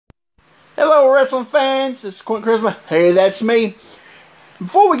Hello, wrestling fans. This is Quentin Charisma. Hey, that's me.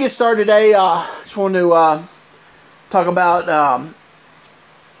 Before we get started today, just want to talk about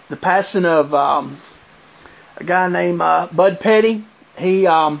the passing of a guy named Bud Petty.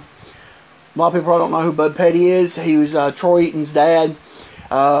 A lot of people don't know who Bud Petty is. He was Troy Eaton's dad.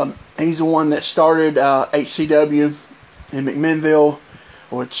 He's the one that started HCW in McMinnville,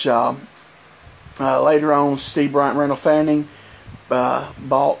 which later on Steve Bryant and Randall Fanning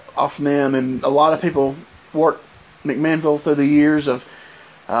bought off of them, and a lot of people worked McMinnville through the years of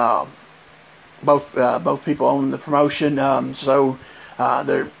both people own the promotion. So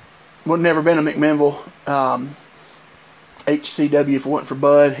there would never been a McMinnville HCW if it wasn't for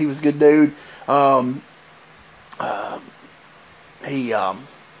Bud. He was a good dude. He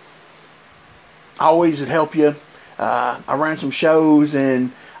always would help you. I ran some shows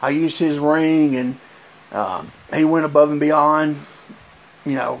and I used his ring, and he went above and beyond,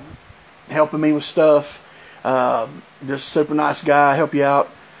 helping me with stuff. Just super nice guy, help you out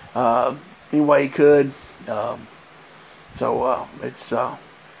any way he could. So it's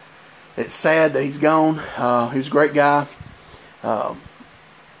sad that he's gone. He was a great guy.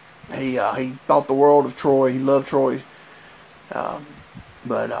 He thought the world of Troy. He loved Troy.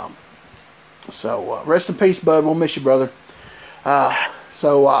 So rest in peace, Bud. We'll miss you, brother. I'm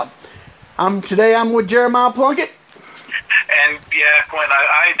with Jeremiah Plunkett. And yeah, Quentin,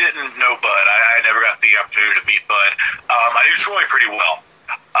 I didn't know Bud. I never got the opportunity to meet Bud. I knew Troy pretty well.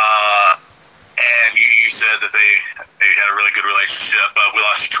 And you said that they had a really good relationship. We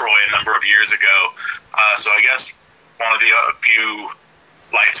lost Troy a number of years ago. So I guess one of the few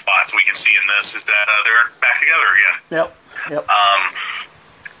light spots we can see in this is that they're back together again. Yep.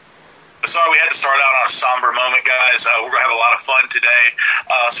 Sorry we had to start out on a somber moment, guys. We're going to have a lot of fun today.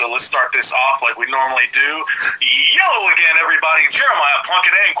 So let's start this off like we normally do. Yellow again, everybody. Jeremiah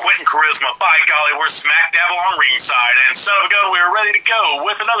Plunkett and Quentin Charisma. By golly, we're smack dab on ringside. And son of a gun, we are ready to go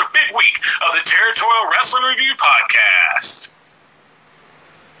with another big week of the Territorial Wrestling Review Podcast.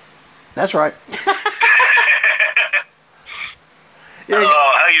 That's right. Yeah.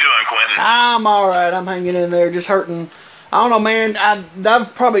 How you doing, Quentin? I'm all right. I'm hanging in there, just hurting. I don't know, man.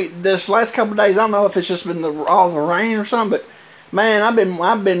 I've probably this last couple of days. I don't know if it's just been all the rain or something, but man, I've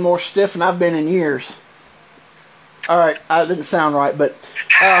been more stiff than I've been in years. All right, I didn't sound right, but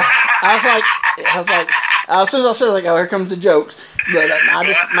I was like, as soon as I said it, oh, here comes the jokes. But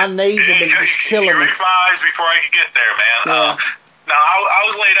my knees have been just killing me. You read my eyes before I could get there, man. Yeah. Now, I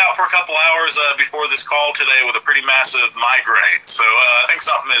was laid out for a couple hours before this call today with a pretty massive migraine, so I think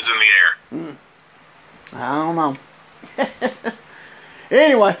something is in the air. I don't know.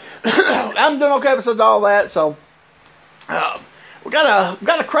 Anyway, I'm doing okay besides all that, so we got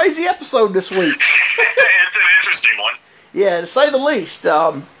a crazy episode this week. It's an interesting one. Yeah, to say the least.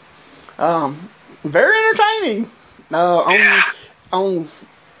 Very entertaining on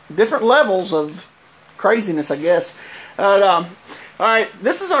different levels of craziness, I guess. All right,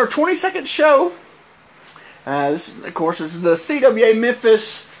 this is our 22nd show. This is the CWA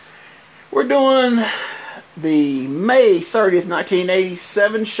Memphis. We're doing the May 30th,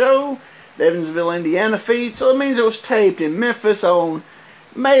 1987 show, the Evansville, Indiana feed. So it means it was taped in Memphis on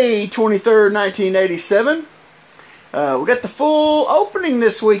May 23rd, 1987. We got the full opening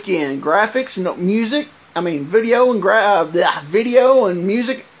this weekend. Graphics and music. Video and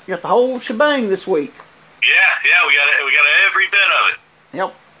music. We got the whole shebang this week. Yeah, we got every bit of it.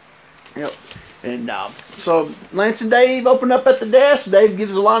 Yep. And so Lance and Dave open up at the desk. Dave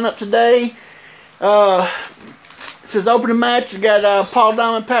gives the lineup today. It says opening match. We got Paul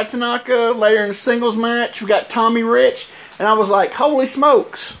Diamond, Pat Tanaka. Later in the singles match, we got Tommy Rich. And I was like, holy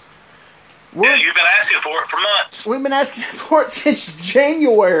smokes. Yeah, you've been asking for it for months. We've been asking for it since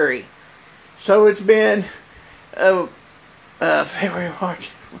January. So it's been February, March,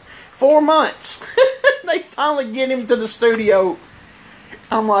 4 months. They finally get him to the studio.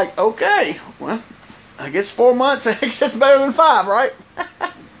 I'm like, okay, well, I guess 4 months. I guess that's better than 5, right?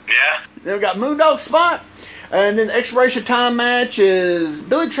 Yeah. Then we got Moondog Spot. And then the expiration time match is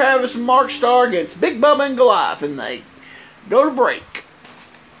Billy Travis and Mark Starr against Big Bubba and Goliath. And they go to break.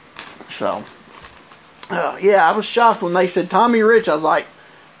 So, yeah, I was shocked when they said Tommy Rich. I was like,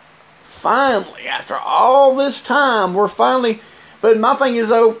 finally, after all this time, we're finally. But my thing is,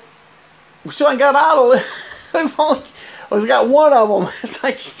 though, we still ain't got Idol. We've got one of them. It's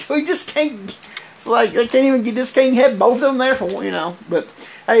like, we just can't. It's like, they can't even, you just can't have both of them there for one, But,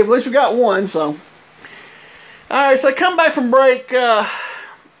 hey, at least we got one, so. Alright, so they come back from break.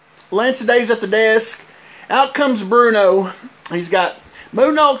 Lance and Dave's at the desk. Out comes Bruno. He's got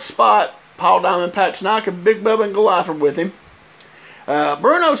Moondog Spot, Paul Diamond, Pat Tanaka, Big Bubba, and Goliath are with him.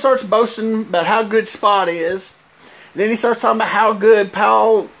 Bruno starts boasting about how good Spot is. Then he starts talking about how good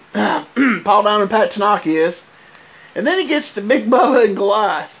Paul Down and Pat Tanaka is. And then he gets to Big Bubba and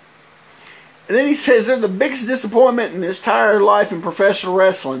Goliath. And then he says they're the biggest disappointment in his entire life in professional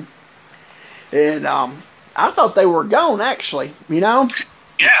wrestling. And I thought they were gone, actually, you know?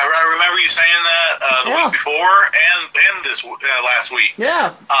 Yeah, I remember you saying that the week before and this last week.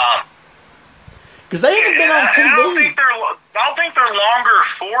 Yeah. Because they haven't been on TV. I don't think they're longer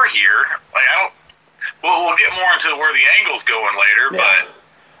for here. Like, we'll get more into where the angle's going later, but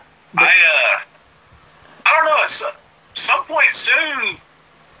I don't know. At some point soon,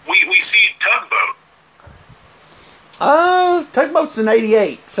 we see Tugboat. Tugboat's in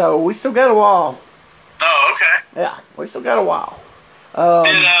 '88, so we still got a while. Oh, okay. Yeah, we still got a while.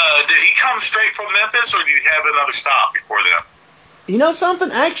 Did he come straight from Memphis, or did he have another stop before that? You know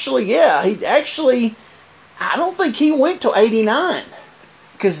something? Actually, yeah. I don't think he went till '89.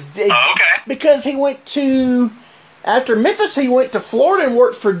 Because he went to, after Memphis, he went to Florida and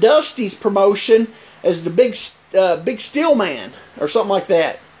worked for Dusty's promotion as the Big Steel Man, or something like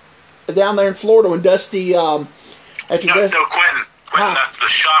that. Down there in Florida when Dusty, Quentin. Quentin, that's the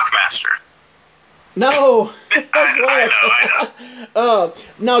Shockmaster. No. I know.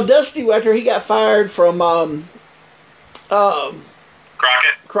 No, Dusty, after he got fired from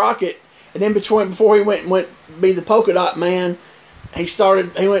Crockett, and then before he went be the Polka Dot Man, he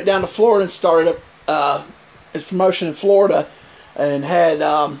went down to Florida and started his promotion in Florida, and had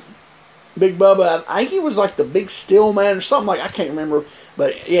Big Bubba. I think he was like the Big Steel Man or something, like, I can't remember,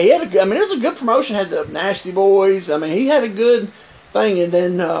 but yeah, it was a good promotion. Had the Nasty Boys. I mean, he had a good thing, and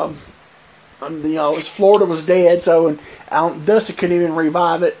then Florida was dead, so Dusty couldn't even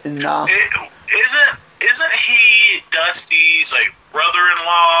revive it. And isn't he Dusty's like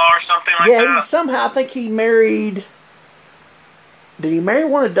brother-in-law or something like that? Yeah, somehow I think he married. Did he marry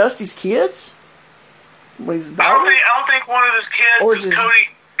one of Dusty's kids? I don't think one of his kids is Cody.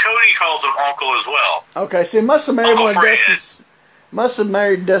 Cody calls him uncle as well. Okay, so he must have married one of Dusty's. Must have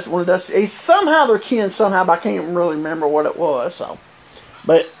married one of Dusty's. He's somehow they're kin somehow, but I can't really remember what it was. So,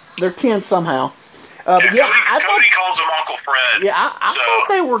 but they're kin somehow. Cody calls him Uncle Fred. Yeah, I thought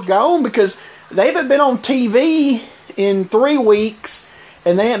they were gone because they haven't been on TV in 3 weeks,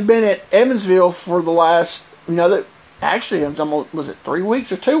 and they haven't been at Evansville for the last, actually, was it 3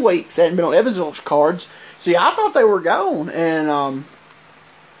 weeks or 2 weeks? They hadn't been on Evansville's cards. See, I thought they were gone, and,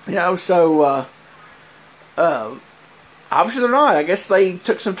 obviously they're not. I guess they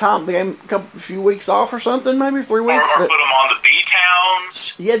took some time, they gave a few weeks off or something, maybe 3 weeks. Or put them on the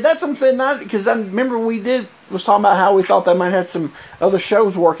B-Towns. Yeah, that's what I'm saying, because I remember was talking about how we thought they might have some other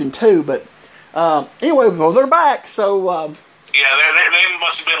shows working too, but anyway, well, they're back, so... they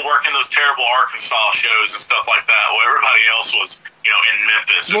must have been working those terrible Arkansas shows and stuff like that, while everybody else was, in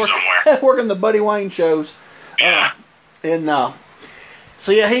Memphis or somewhere. Working the Buddy Wayne shows. Yeah.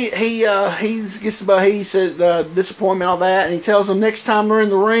 So yeah, he said disappointment, all that, and he tells them next time they're in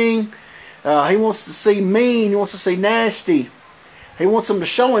the ring, he wants to see Mean, he wants to see Nasty, he wants them to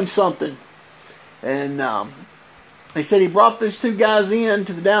show him something, and he said he brought these two guys in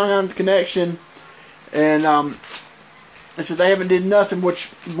to the Down Under Connection, and they said they haven't did nothing, which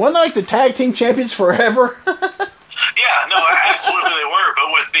weren't they like the tag team champions forever? Yeah, no, absolutely they were,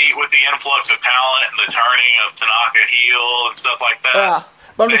 but with the influx of talent and the turning of Tanaka heel and stuff like that,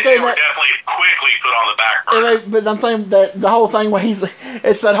 but I'm they were definitely quickly put on the back burner. But I'm thinking that the whole thing when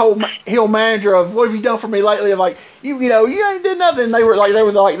it's that whole heel manager of what have you done for me lately? Of like you ain't did nothing. They were like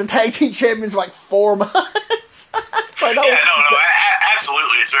the tag team champions for like 4 months.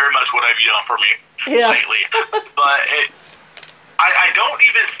 Absolutely, it's very much what have you done for me lately. But I don't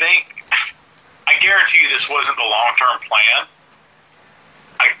even think. I guarantee you this wasn't the long-term plan.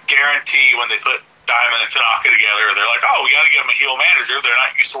 I guarantee when they put Diamond and Tanaka together, they're like, we got to get them a heel manager. They're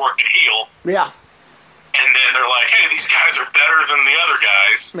not used to working heel. Yeah. And then they're like, hey, these guys are better than the other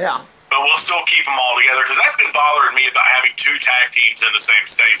guys. Yeah. But we'll still keep them all together, because that's been bothering me about having 2 tag teams in the same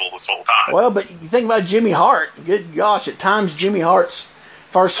stable this whole time. Well, but you think about Jimmy Hart. Good gosh, at times Jimmy Hart's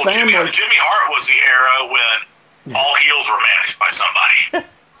first family. Jimmy Hart was the era when all heels were managed by somebody.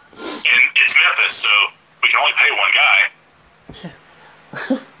 And it's Memphis, so we can only pay one guy.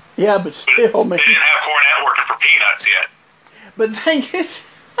 Yeah, but still, man. They didn't have Cornette working for peanuts yet. But the thing is,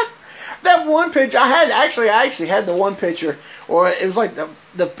 that one picture, I actually had the one picture, or it was like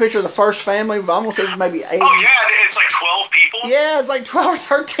the picture of the first family, almost it was maybe 8. Oh, yeah, it's like 12 people? Yeah, it's like 12 or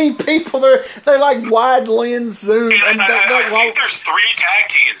 13 people. They're like wide lens zoom. And I think there's 3 tag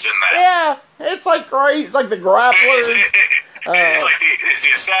teams in Yeah, that. it's like great. It's like the Grapplers. It's like it's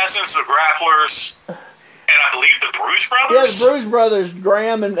the Assassins, the Grapplers, and I believe the Bruise Brothers. Yeah, the Bruise Brothers,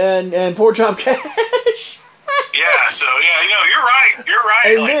 Graham and Pork Chop Cash. Yeah, so yeah, you're right. You're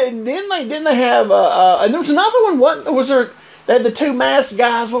right. And then didn't they have and there was another one. What was there? They had the two masked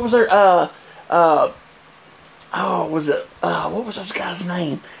guys. What was their what was those guys'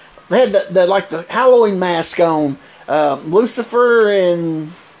 name? They had the Halloween mask on. Lucifer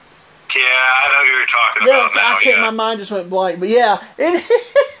and. Yeah, I know who you're talking about now. I can't. My mind just went blank. But yeah, it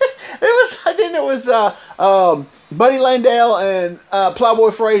was. I think it was Buddy Landell and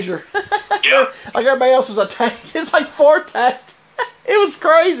Plowboy Frazier. Yeah. Like everybody else was attacked. It's like 4 attacked. It was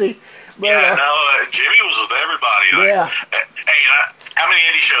crazy. But, Jimmy was with everybody. Yeah. Hey, how many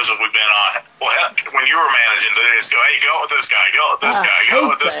indie shows have we been on? Well, heck, when you were managing, they just go, "Hey, go with this guy. Go with this guy. Go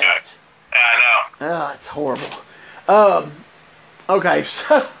with this guy." Yeah, I know. Oh, it's horrible. Okay,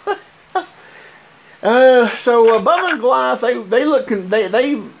 so. Bubba and Goliath,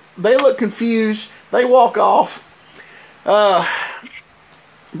 they look confused. They walk off.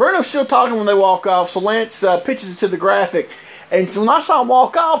 Bruno's still talking when they walk off, so Lance pitches it to the graphic. And so when I saw him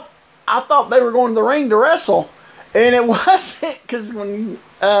walk off, I thought they were going to the ring to wrestle, and it wasn't, because when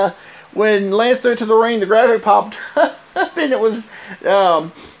Lance threw it to the ring, the graphic popped up, and it was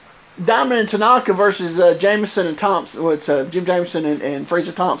Diamond and Tanaka versus Jameson and Thompson. Well, it's Jim Jameson and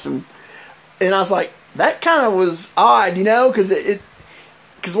Fraser Thompson. And I was like, that kind of was odd, because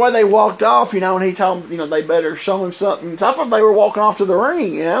because why they walked off, and he told them, they better show him something. So I thought they were walking off to the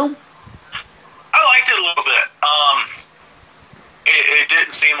ring, I liked it a little bit. It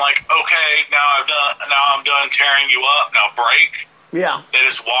didn't seem like, okay, now I'm done tearing you up. Now break. Yeah. They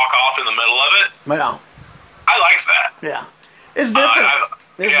just walk off in the middle of it. Yeah. I liked that. Yeah. It's different. I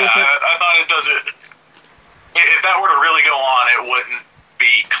thought it doesn't. If that were to really go on, it wouldn't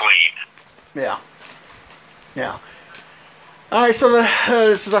be clean. Yeah. Yeah. All right, so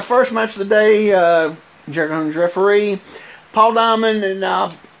this is our first match of the day. Jericho Hunter's referee. Paul Diamond and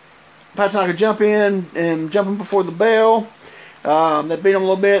Pat Tanaka jump in and jump him before the bell. They beat him a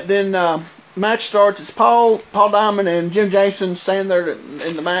little bit. Then match starts. It's Paul Diamond and Jim Jameson standing there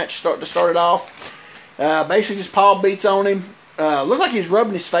in the match to start it off. Basically, just Paul beats on him. Looked like he's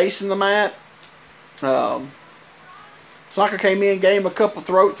rubbing his face in the mat. Tanaka came in, gave him a couple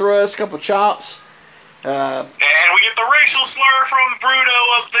throat thrusts, a couple chops. And we get the racial slur from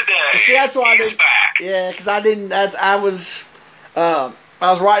Bruno of the day. See, that's why he's back. Yeah, because I didn't. I was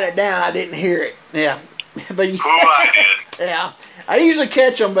writing it down. I didn't hear it. Yeah, but I did. Yeah, I usually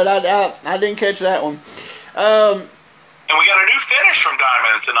catch them, but I didn't catch that one. And we got a new finish from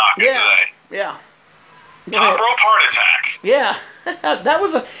Diamond and Tanaka today. Yeah. Top rope heart attack. Yeah, that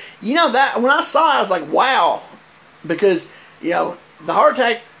was that when I saw it, I was like, wow, because the heart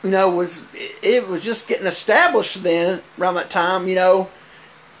attack. It was just getting established then around that time,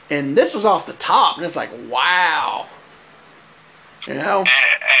 and this was off the top, and it's like, wow, and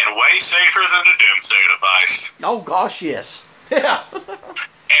way safer than the Doomsday device. Oh gosh, yes, yeah.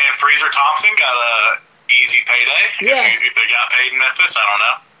 And Fraser Thompson got a easy payday. Yeah. If they got paid in Memphis, I don't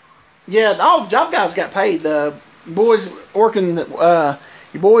know. Yeah, all the job guys got paid. The boys working, your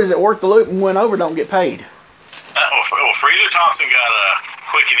boys that worked the loop and went over don't get paid. Fraser Thompson got a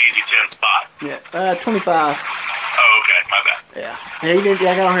quick and easy 10 spot. Yeah, 25. Oh, okay, my bad. Yeah, he didn't.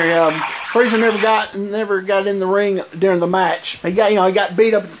 I got on here. Fraser never got in the ring during the match. He got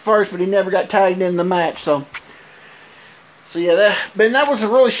beat up at the first, but he never got tagged in the match. So yeah, that was a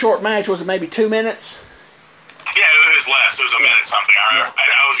really short match. Was it maybe 2 minutes? Yeah, it was less. It was a minute something. I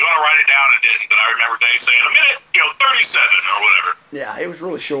was going to write it down and didn't, but I remember Dave saying a minute, 37 or whatever. Yeah, it was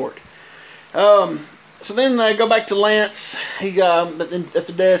really short. So then they go back to Lance. He at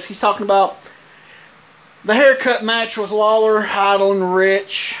the desk. He's talking about the haircut match with Lawler, Idol, and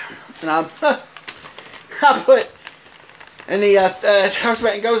Rich. And I put, and he talks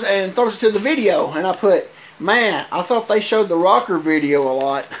about and goes and throws it to the video. And I put, man, I thought they showed the Rocker video a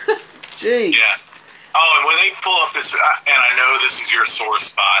lot. Jeez. Yeah. Oh, and when they pull up this, and I know this is your sore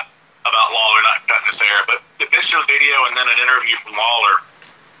spot about Lawler not cutting his hair, but the picture video and then an interview from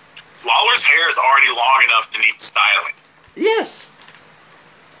Lawler's hair is already long enough to need styling. Yes.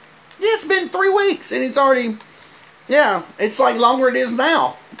 Yeah, it's been 3 weeks, and it's already, it's like longer it is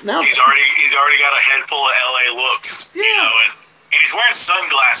now. Now he's already got a head full of LA looks, and he's wearing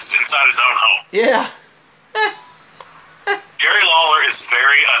sunglasses inside his own home. Yeah. Jerry Lawler is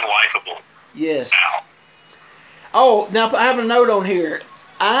very unlikable. Yes. Now. Oh, now I have a note on here.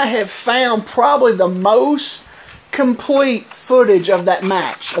 I have found probably the most complete footage of that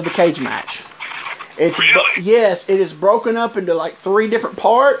match, of the cage match. It's really? Yes, it is broken up into like 3 different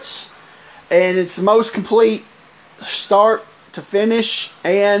parts, and it's the most complete start to finish,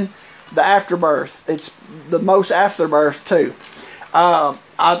 and the afterbirth. It's the most afterbirth too. But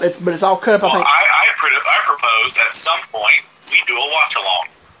it's all cut up. Well, I think. I propose at some point we do a watch along.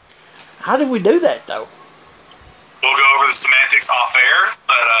 How did we do that though? We'll go over the semantics off air,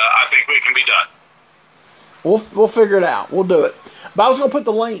 but I think it can be done. We'll figure it out. We'll do it. But I was gonna put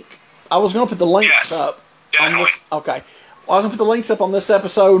the link. I was gonna put the links Yes, up. definitely. On this, okay. Well, I was gonna put the links up on this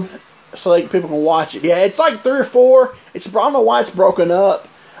episode so that people can watch it. Yeah, it's like 3 or 4. I don't know why it's broken up.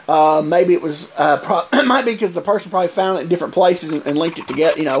 Maybe it was. It might be because the person probably found it in different places and linked it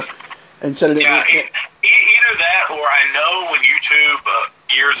together. You know, instead of either that or I know when YouTube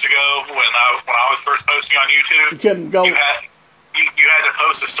years ago when I was first posting on YouTube, you couldn't go. You had to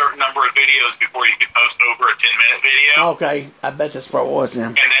post a certain number of videos before you could post over a 10-minute video. Okay, I bet that's probably was then.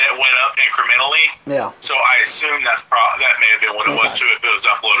 And then it went up incrementally. Yeah. So I assume that may have been what it was too if it was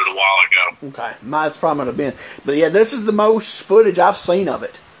uploaded a while ago. Okay, that's probably would have been. But yeah, this is the most footage I've seen of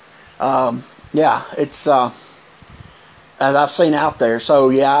it. Yeah, it's as I've seen out there. So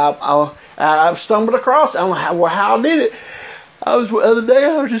yeah, I stumbled across it. I don't know how I did it. The other day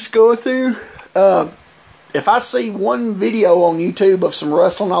I was just going through. If I see one video on YouTube of some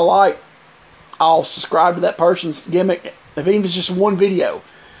wrestling I like, I'll subscribe to that person's gimmick, if even it's just one video.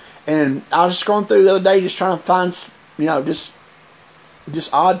 And I was just going through the other day just trying to find, just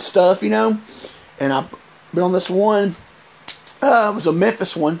odd stuff, And I've been on this one. It was a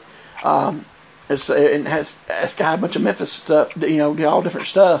Memphis one. It's got a bunch of Memphis stuff, all different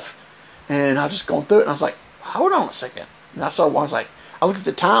stuff. And I was just going through it, and I was like, hold on a second. And I looked at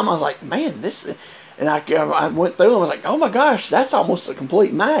the time, I was like, man, this... And I went through and I was like, oh my gosh, that's almost a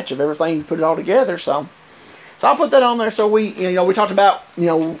complete match of everything, put it all together. So I'll put that on there. So we talked about,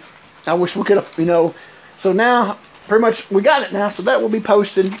 I wish we could have, so now pretty much we got it now. So that will be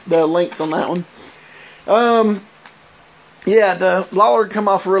posted, the links on that one. Yeah, the Lawler come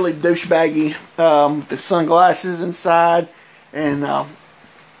off really douchebaggy, the sunglasses inside. And,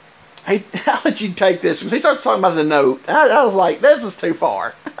 hey, how did you take this? Because he starts talking about the note. I was like, this is too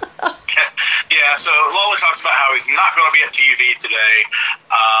far. Yeah, so Lawler talks about how he's not going to be at TV today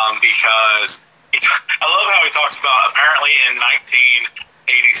because I love how he talks about apparently in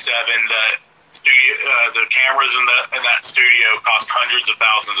 1987 the cameras in that studio cost hundreds of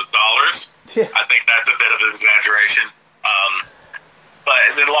thousands of dollars. Yeah. I think that's a bit of an exaggeration. But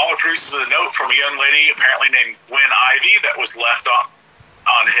then Lawler produces a note from a young lady apparently named Gwen Ivy that was left on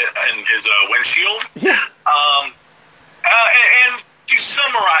his windshield. Yeah. And to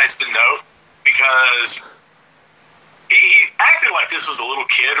summarize the note, because he acted like this was a little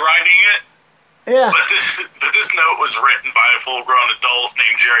kid writing it. Yeah. But this note was written by a full-grown adult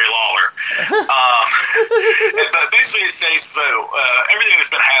named Jerry Lawler. But basically it states, so everything that's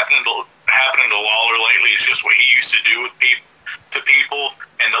been happening to Lawler lately is just what he used to do to people,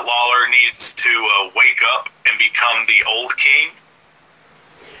 and that Lawler needs to wake up and become the old king.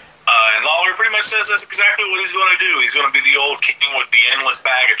 And Lawler pretty much says that's exactly what he's going to do. He's going to be the old king with the endless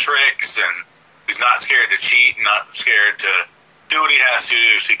bag of tricks, and he's not scared to cheat, not scared to do what he has to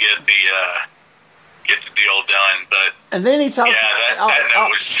do to get the deal done. But and then he talks. Yeah, that note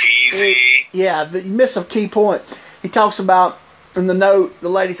was cheesy. You miss a key point. He talks about in the note. The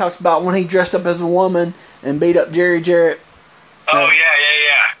lady talks about when he dressed up as a woman and beat up Jerry Jarrett. Oh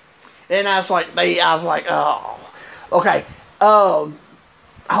yeah. And I was like, oh, okay.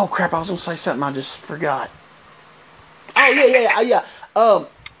 Oh crap! I was gonna say something I just forgot. Oh yeah.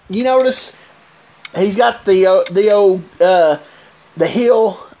 You notice he's got the old the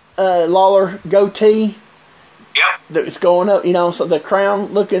heel Lawler goatee. Yep. That's going up. So the crown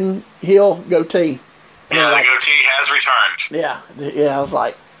looking heel goatee. Yeah, the goatee has returned. Yeah. I was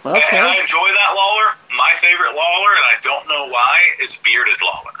like, okay. And I enjoy that Lawler. My favorite Lawler, and I don't know why, is bearded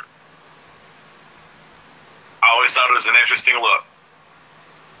Lawler. I always thought it was an interesting look.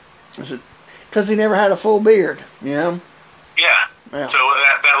 Is it because he never had a full beard? Yeah. So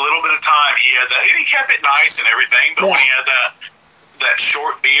that little bit of time he had that, and he kept it nice and everything. But when he had that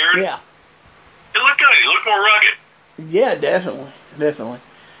short beard, it looked good. He looked more rugged. Yeah, definitely.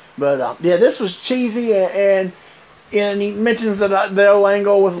 But this was cheesy, and he mentions that the old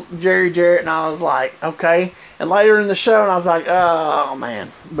angle with Jerry Jarrett, and I was like, okay. And later in the show, and I was like, oh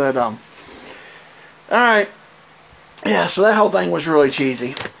man. But all right. Yeah, so that whole thing was really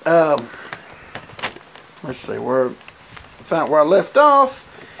cheesy. Let's see where I left off.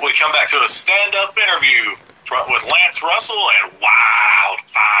 We come back to a stand-up interview with Lance Russell and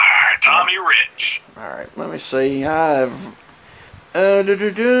Wildfire Tommy Rich. All right, let me see.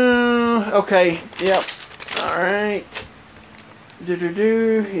 Okay, yep. All right.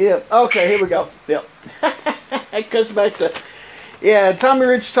 Yep. Okay, here we go. Yep. It comes back to. Yeah, Tommy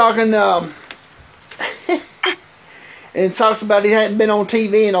Rich talking, and talks about he hadn't been on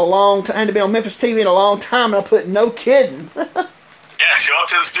TV in a long time, hadn't been on Memphis TV in a long time, and I put, no kidding. Yeah, show up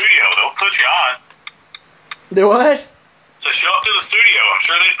to the studio. They'll put you on. Do what? So show up to the studio. I'm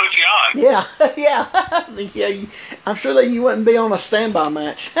sure they'd put you on. Yeah, yeah. I'm sure that you wouldn't be on a standby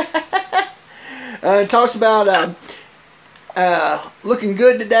match. It talks about looking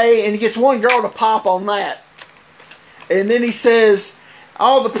good today, and he gets one girl to pop on that. And then he says,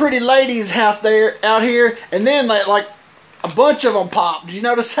 all the pretty ladies out here, and then like a bunch of them popped. Did you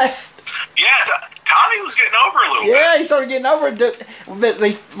notice that? Yeah, Tommy was getting over a little bit. Yeah, he started getting over it.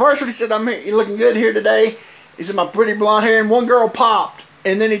 First when he said, you're looking good here today, he said, my pretty blonde hair, and one girl popped.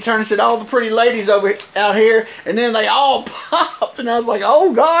 And then he turned and said, all the pretty ladies out here, and then they all popped. And I was like,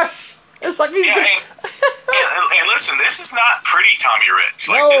 oh gosh. It's like he's and listen, this is not pretty Tommy Rich.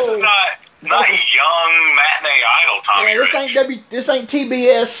 Like, this is not young matinee idol Tommy Rich. This ain't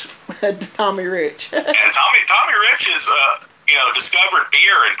TBS Tommy Rich. And Tommy Rich is discovered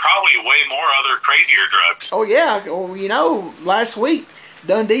beer and probably way more other crazier drugs. Oh yeah. Well, last week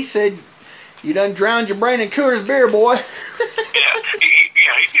Dundee said, you done drowned your brain in Coors beer, boy. Yeah,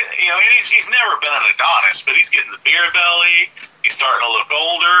 he's never been an Adonis, but he's getting the beer belly. He's starting to look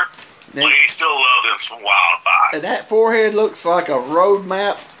older, but he still loves them some wildfire. And that forehead looks like a road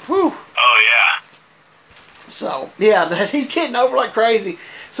map. Whew. Oh yeah. So yeah, he's getting over like crazy.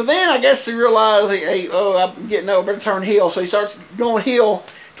 So then I guess he realized, I'm getting over, better turn heel. So he starts going heel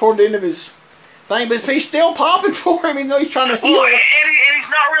toward the end of his thing, but he's still popping for him, even though he's trying to heel. Well, and he's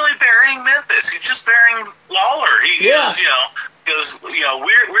not really burying Memphis. He's just burying Lawler. He goes, we're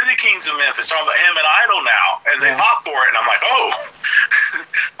the kings of Memphis. Talking about him and Idol now, and they pop for it, and I'm like,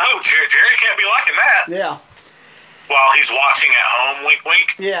 Jerry can't be liking that. Yeah. While he's watching at home, wink,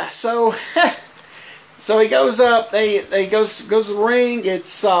 wink. Yeah. So, so he goes up. He goes to the ring.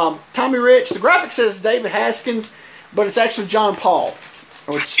 It's Tommy Rich. The graphic says David Haskins, but it's actually John Paul.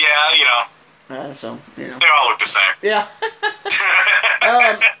 Which, They all look the same. Yeah.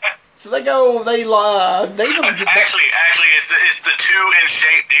 So they go. Actually, it's the two in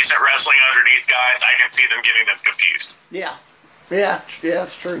shape, decent wrestling underneath guys. I can see them getting them confused. Yeah,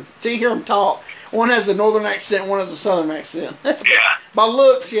 it's true. So you hear them talk. One has a northern accent, one has a southern accent. Yeah. By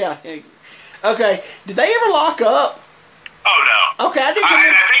looks, yeah. Okay. Did they ever lock up? Oh no. Okay, I think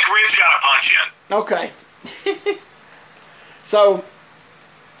Rich got a punch in. Okay. So.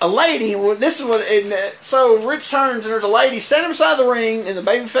 A lady, so Rich turns and there's a lady standing beside the ring in the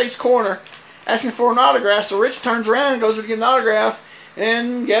babyface corner asking for an autograph. So Rich turns around and goes to get an autograph,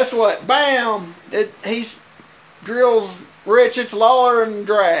 and guess what? Bam! He drills Rich. It's Lawler and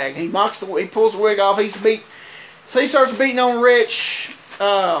drag. He pulls the wig off. So he starts beating on Rich.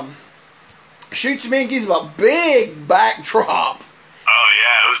 Shoots him in, gives him a big backdrop. Oh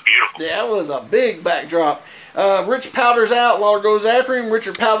yeah, it was beautiful. Yeah, it was a big backdrop. Rich powders out. Lawler goes after him. Rich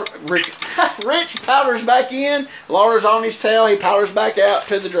powders back in. Lawler's on his tail. He powders back out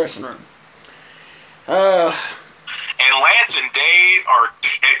to the dressing room. And Lance and Dave are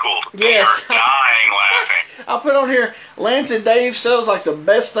tickled. They are dying laughing. I'll put on here, Lance and Dave sells like the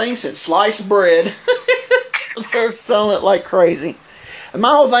best thing since sliced bread. They're selling it like crazy. And my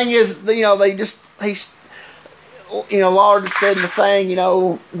whole thing is, Lawler just said in the thing,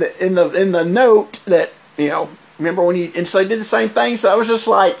 in the note that, remember when so they did the same thing. So I was just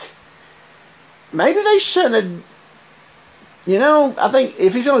like, maybe they shouldn't have, I think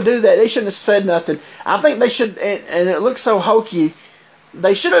if he's going to do that, they shouldn't have said nothing. I think they should, and it looks so hokey,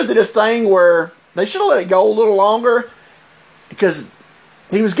 they should have did a thing where they should have let it go a little longer, because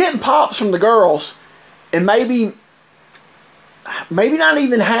he was getting pops from the girls, and maybe not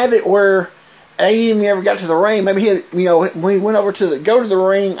even have it where they even ever got to the ring. Maybe he, when he went over to the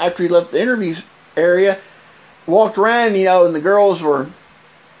ring after he left the interview area, walked around, and the girls were,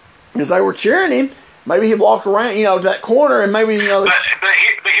 as they were cheering him, maybe he walked around, to that corner, and maybe, But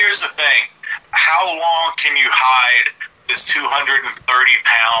here's the thing. How long can you hide this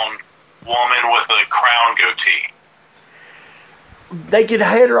 230-pound woman with a crown goatee? They could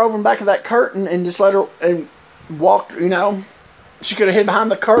have hid her over in back of that curtain and just let her, and walked, she could have hid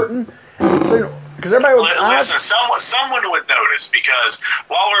behind the curtain, because everybody would... Listen, someone would notice, because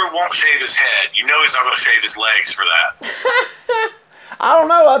Lawler won't shave his head. He's not going to shave his legs for that. I don't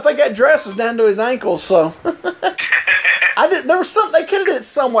know. I think that dress was down to his ankles, so... There was they could have did it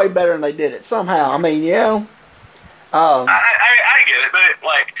some way better than they did it, somehow. I mean, I get it, but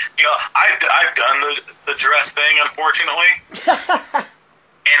I've done the dress thing, unfortunately.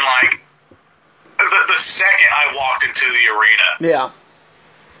 And, the second I walked into the arena... Yeah.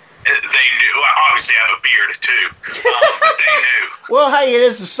 They knew. Well, obviously, I have a beard too, but they knew. Well, hey, it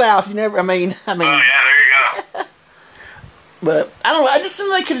is the South. You never. I mean. Oh yeah, there you go. But I don't know. I just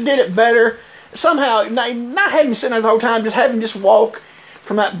think they could have did it better. Somehow, not having him sitting there the whole time, just having him just walk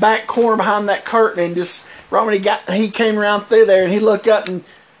from that back corner behind that curtain, and just right when he came around through there, and he looked up and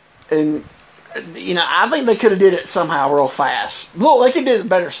I think they could have did it somehow real fast. Look, they could do it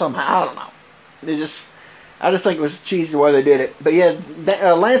better somehow. I don't know. I just think it was cheesy the way they did it. But yeah,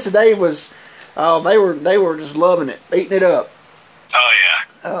 Lance and Dave was, they were just loving it, eating it up. Oh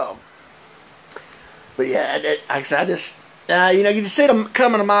yeah. But yeah, like I said, I just. You just see them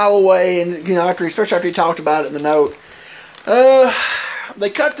coming a mile away, and especially after he talked about it in the note. They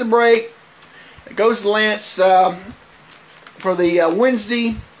cut the break. It goes to Lance for the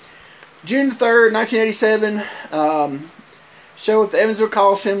Wednesday, June 3rd, 1987 show at the Evansville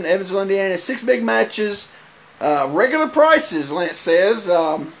Coliseum in Evansville, Indiana. 6 big matches, regular prices. Lance says.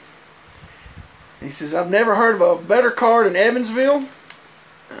 He says, "I've never heard of a better card in Evansville."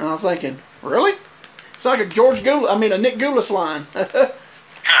 And I was thinking, really? It's like a Nick Goulas line.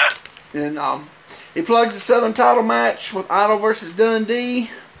 And he plugs the Southern title match with Idol versus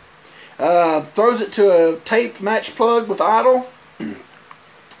Dundee. Throws it to a taped match plug with Idol.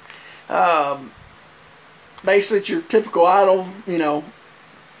 Basically, it's your typical Idol,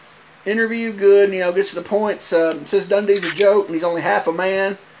 interview. Good, gets to the point. Says Dundee's a joke and he's only half a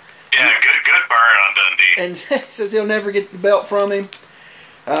man. Yeah, good burn on Dundee. And says he'll never get the belt from him.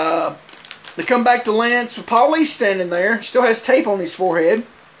 They come back to Lance with Paul Lee standing there. Still has tape on his forehead.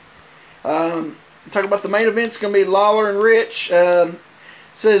 Talk about the main event's going to be Lawler and Rich.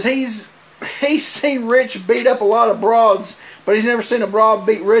 Says he's seen Rich beat up a lot of broads, but he's never seen a broad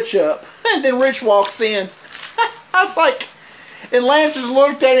beat Rich up. And then Rich walks in. I was like, and Lance just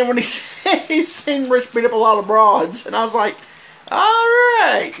looked at him when he's seen Rich beat up a lot of broads. And I was like, all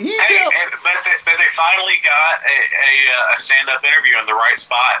right. But they finally got a stand-up interview in the right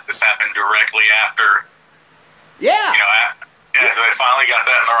spot. This happened directly after. Yeah. So they finally got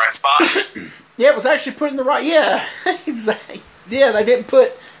that in the right spot. Yeah, it was actually put in the right. Yeah, exactly. Yeah, they didn't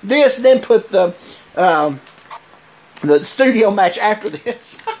put this, then put the studio match after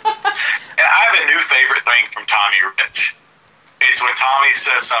this. And I have a new favorite thing from Tommy Rich. It's when Tommy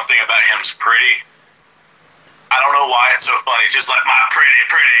says something about him's pretty. I don't know why it's so funny. It's just like, my pretty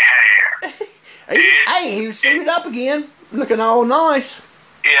hair. He was suited up again, looking all nice.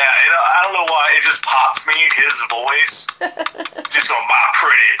 Yeah, I don't know why. It just pops me, his voice. Just going, my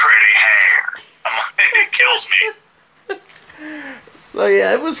pretty hair. It kills me. So,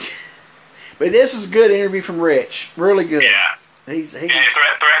 yeah, it was... But this is a good interview from Rich. Really good. Yeah. He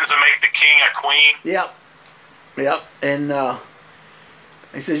threatens to make the king a queen. Yep. And,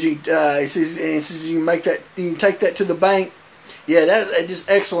 he says you can take that to the bank. Yeah, that's just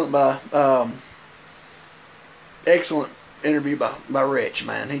excellent excellent interview by Rich,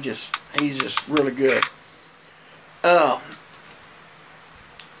 man. He's just really good. I'm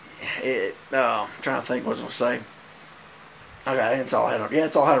trying to think what I was gonna say. Okay, that's all I had. Yeah,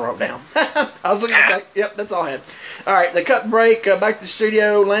 that's all I wrote down. I was looking. Okay, yep, that's all I had. All right, they cut the break. Back to the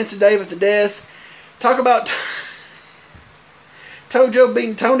studio. Lance and Dave at the desk. Talk about Tojo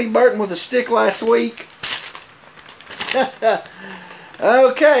beating Tony Burton with a stick last week.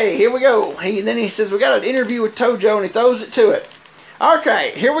 Okay, here we go. Then he says, we got an interview with Tojo, and he throws it to it.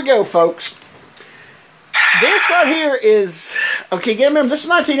 Okay, here we go, folks. This right here is... Okay, remember, this is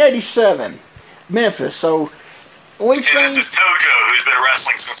 1987. Memphis, so... This is Tojo, who's been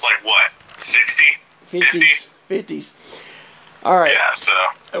wrestling since, like, what? 60? 50s? 50s. All right. Yeah, so...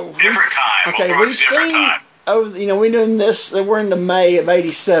 different time. Okay, we've seen... we're doing this... We're into May of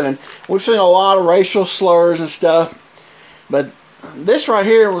 87. We've seen a lot of racial slurs and stuff. This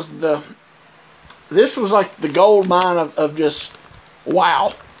was like the gold mine of just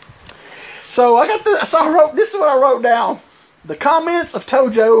wow. So I got this. So this is what I wrote down. The comments of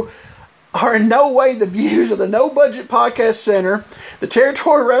Tojo are in no way the views of the No Budget Podcast Center, the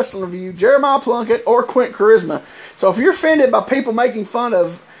Territory Wrestling Review, Jeremiah Plunkett, or Quint Charisma. So if you're offended by people making fun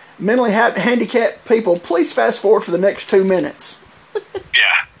of mentally handicapped people, please fast forward for the next 2 minutes.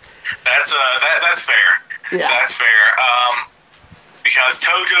 Yeah, that's fair. Yeah, that's fair. Because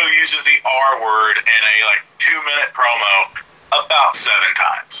Tojo uses the R word in a 2-minute promo about 7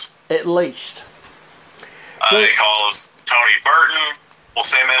 times. At least. He calls Tony Burton, we'll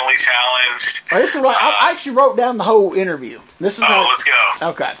say mentally challenged. This is right. I actually wrote down the whole interview. This is let's go.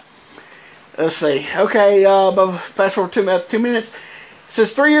 Okay. Let's see. Okay, fast forward 2 minutes. It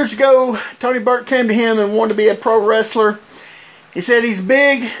says 3 years ago, Tony Burton came to him and wanted to be a pro wrestler. He said he's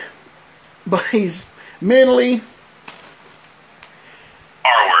big, but he's mentally...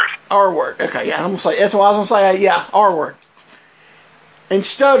 R word. R word. Okay, yeah, I'm gonna say that's what I was gonna say. Yeah, R word. And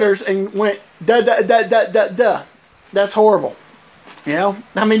stutters and went duh duh duh duh duh duh. That's horrible. You know,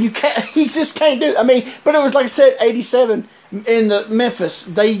 I mean, you can't. He just can't do. I mean, but it was like I said, '87 in the Memphis.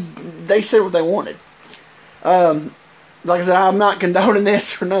 They said what they wanted. Like I said, I'm not condoning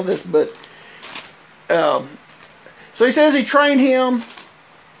this or none of this, but so he says he trained him.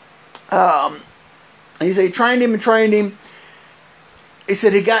 He said he trained him and trained him. He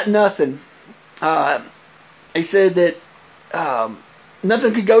said he got nothing. He said that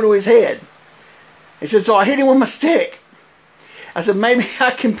nothing could go to his head. He said, so I hit him with my stick. I said, maybe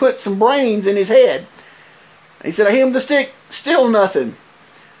I can put some brains in his head. He said, I hit him with the stick, still nothing.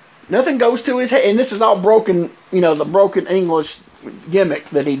 Nothing goes to his head. And this is all broken, you know, the broken English gimmick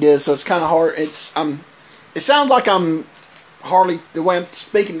that he did, so it's kind of hard. It sounds like I'm hardly, the way I'm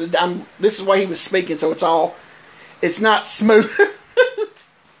speaking, this is the way he was speaking, so it's not smooth.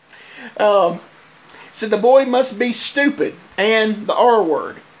 So the boy must be stupid, and the R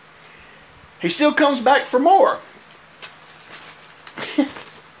word. He still comes back for more.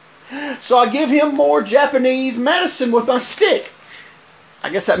 So I give him more Japanese medicine with my stick. I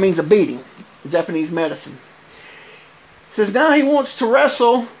guess that means a beating. Japanese medicine. Says now he wants to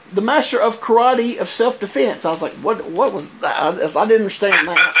wrestle the master of karate of self-defense. I was like, what was that? I didn't understand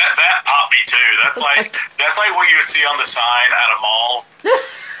that. That popped me too. That's like what you would see on the sign at a mall that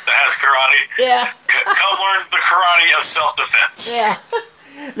has karate. Yeah. Come learn the karate of self-defense. Yeah.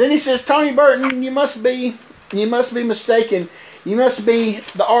 Then he says, Tony Burton, you must be mistaken. You must be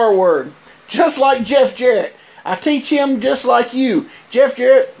the R word. Just like Jeff Jarrett. I teach him just like you. Jeff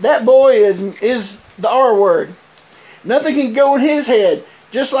Jarrett, that boy is the R word. Nothing can go in his head.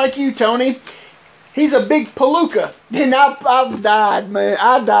 Just like you, Tony. He's a big palooka. Then I died, man.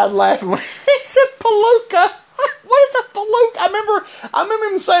 I died laughing when he said palooka. What is a palooka? I remember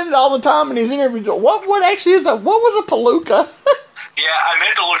him saying it all the time in his interviews. What actually is what was a palooka? Yeah, I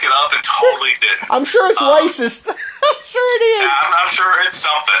meant to look it up and totally didn't. I'm sure it's racist. I'm sure it is. Yeah, I'm sure it's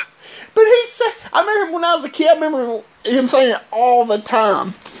something. But he said, I remember when I was a kid, I remember him saying it all the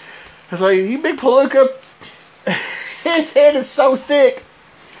time. I was like, you big palooka. His head is so thick.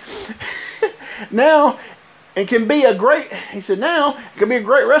 Now, it can be a great, he said, now, it can be a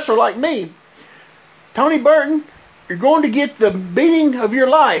great wrestler like me. Tony Burton, you're going to get the beating of your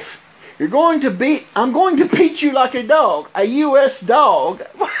life. I'm going to beat you like a dog. A U.S. dog.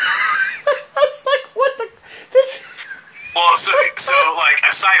 That's like, what the, this. Well, so like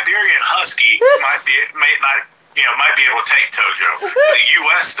a Siberian Husky might be able to take Tojo. But a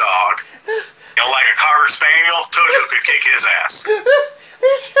U.S. dog, like a Cocker Spaniel, Tojo could kick his ass.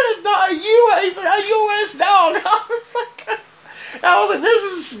 He said a U.S. dog. I was like,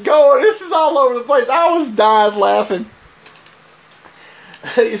 this is all over the place. I was dying laughing.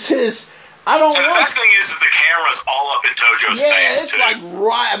 It says, I don't want... The best thing is the camera's all up in Tojo's face, too. Yeah, it's like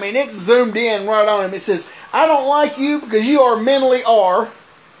right, I mean, it's zoomed in right on him. It says, I don't like you because you are mentally R.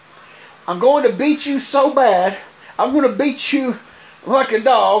 I'm going to beat you so bad. I'm going to beat you like a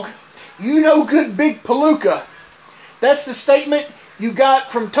dog. You no good big palooka. That's the statement you got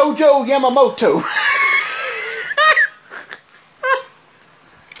from Tojo Yamamoto.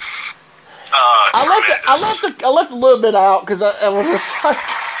 I left a little bit out because I was just like...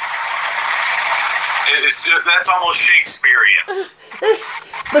 That's almost Shakespearean.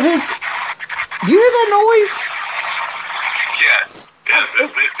 But you hear that noise? Yes.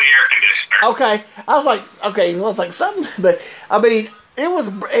 It's the air conditioner. Okay. I was like something, but I mean,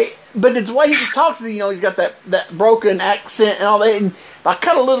 but it's the way he talks, he's got that broken accent and all that, and I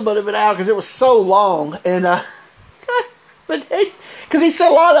cut a little bit of it out because it was so long, and but because he said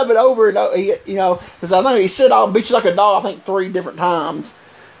a lot of it over and over, because I know he said I'll beat you like a dog, I think 3 different times,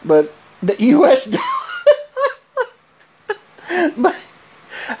 but the U.S. dog, but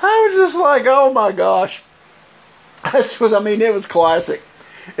I was just like, oh my gosh, it was classic.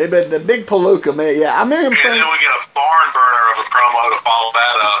 But the big palooka, man, yeah, I remember him saying. And then we get a barn burner of a promo to follow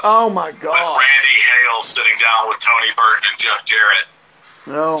that up. Oh my god! With Randy Hale sitting down with Tony Burton and Jeff Jarrett.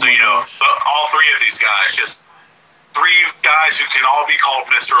 Oh, so all 3 of these guys, just 3 guys who can all be called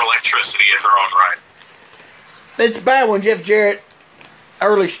Mr. Electricity in their own right. It's bad when Jeff Jarrett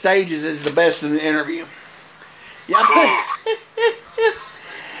early stages is the best in the interview. Yeah.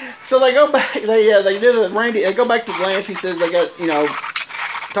 So they go back. They did it. Randy. They go back to Lance. He says they got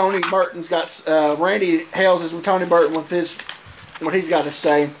Tony Burton's got Randy Hales is with Tony Burton with what he's got to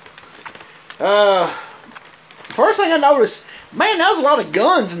say. First thing I noticed, man, that was a lot of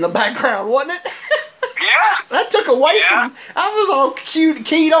guns in the background, wasn't it? Yeah. That took away from. I was all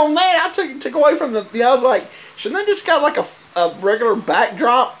keyed on that. I took away from the. I was like, shouldn't they just got like a regular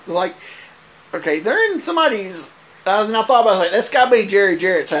backdrop? Like, okay, they're in somebody's. And I thought about it, I was like, that's got to be Jerry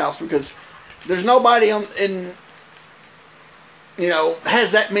Jarrett's house because there's nobody has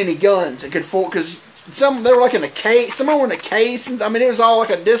that many guns that could fool. Because they were like in a case. Some were in a case. And, I mean, it was all like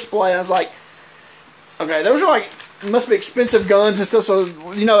a display. I was like, okay, those are like. Must be expensive guns and stuff, so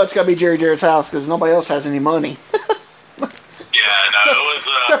that's got to be Jerry Jarrett's house because nobody else has any money. Yeah, no, it was.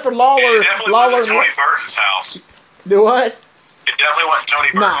 Except for Lawler. It definitely wasn't Tony Burton's house. Do what? It definitely wasn't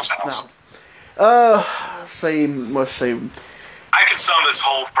Tony Burton's house. No. Let's see. I can sum this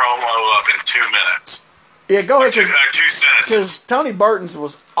whole promo up in 2 minutes. Yeah, go ahead. 2 sentences. Because Tony Burton's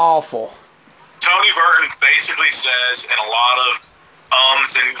was awful. Tony Burton basically says in a lot of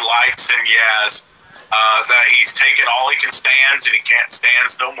ums and likes and yes. That he's taken all he can stands and he can't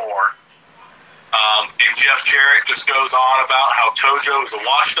stands no more. And Jeff Jarrett just goes on about how Tojo is a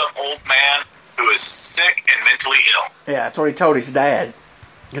washed-up old man who is sick and mentally ill. Yeah, that's what he told his dad.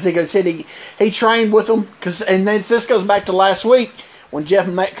 Because he said he trained with him. And then this goes back to last week when Jeff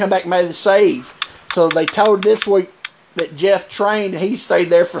come back and made the save. So they told this week that Jeff trained. He stayed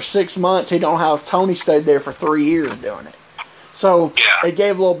there for 6 months. He don't know how Tony stayed there for 3 years doing it. So it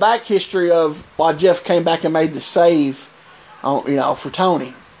gave a little back history of why Jeff came back and made the save, for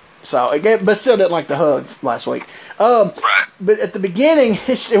Tony. So but still didn't like the hug last week. Right. But at the beginning,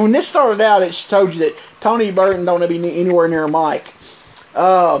 when this started out, it told you that Tony Burton don't be anywhere near a mic.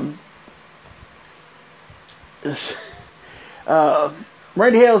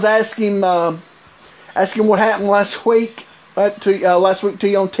 Randy Hales asked him what happened last week to you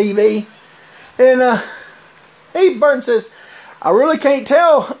on TV, and Burton says, I really can't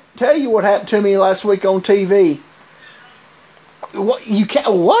tell you what happened to me last week on TV. What you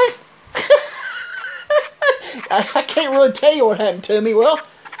can't? What? I can't really tell you what happened to me. Well,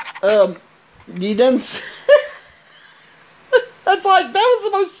 you done. That's like that was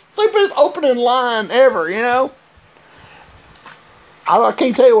the most stupidest opening line ever. I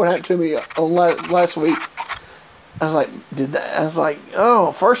can't tell you what happened to me on last week. I was like,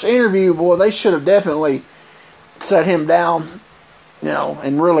 oh, first interview, boy, they should have definitely sat him down.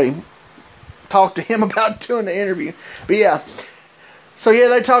 And really talk to him about doing the interview. But yeah. So yeah,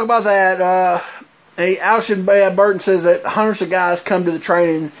 they talk about that. Alston Burton says that hundreds of guys come to the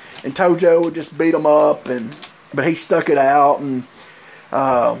training and Tojo would just beat them up, but he stuck it out. And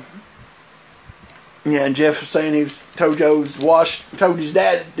and Jeff was saying told his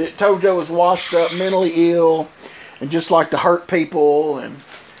dad that Tojo was washed up, mentally ill, and just like to hurt people. And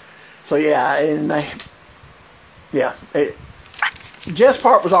so yeah, and Jeff's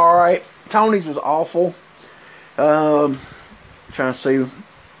part was alright. Tony's was awful. Trying to see. And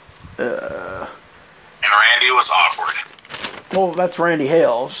Randy was awkward. Well, that's Randy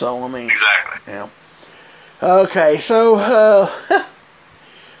Hales, so I mean. Exactly. Yeah. Okay, so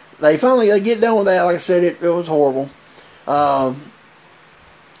they get done with that. Like I said, it was horrible.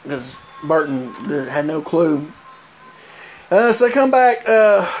 Because Burton had no clue. So they come back.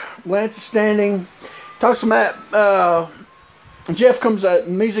 Lance is standing. Talks to Matt. Jeff comes out.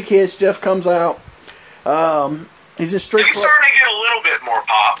 Music hits. Jeff comes out. He's in street. He's starting to get a little bit more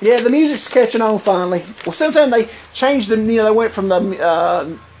pop. Yeah, the music's catching on finally. Well, since then they changed them. They went from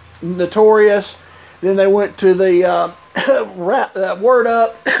the Notorious, then they went to the Word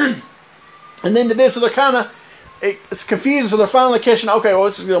Up, and then to this. So they're kind of it's confused. So they're finally catching. Okay, well,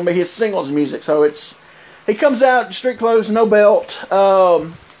 this is going to be his singles music. So he comes out street clothes, no belt.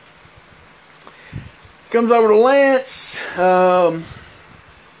 Comes over to Lance.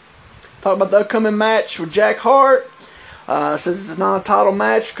 Talk about the upcoming match with Jack Hart. Says it's a non-title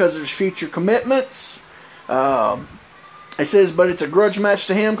match because there's future commitments. He says, but it's a grudge match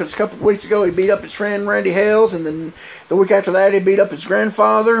to him because a couple of weeks ago he beat up his friend Randy Hales, and then the week after that he beat up his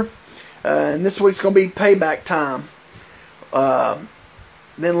grandfather. And this week's going to be payback time.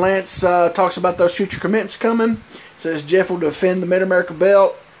 Then Lance talks about those future commitments coming. Says Jeff will defend the Mid-America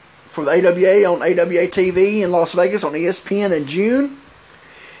belt for the AWA on AWA TV in Las Vegas on ESPN in June.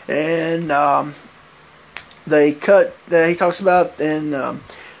 And he talks about, and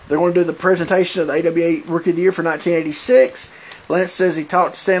they're going to do the presentation of the AWA Rookie of the Year for 1986. Lance says he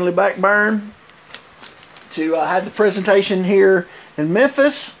talked to Stanley Blackburn to have the presentation here in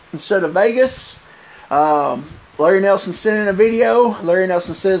Memphis instead of Vegas. Larry Nelson sent in a video. Larry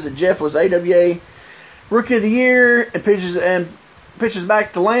Nelson says that Jeff was AWA Rookie of the Year and pitches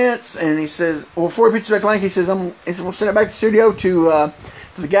back to Lance, and he says, well, before he pitches back to Lance, he says, we'll send it back to the studio to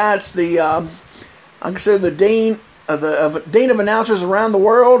the guy. It's I consider the dean of announcers around the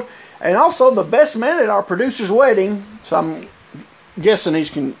world. And also the best man at our producer's wedding, so I'm guessing he's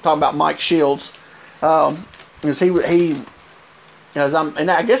talking about Mike Shields, because and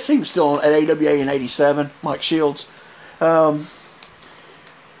I guess he was still at AWA in '87, Mike Shields.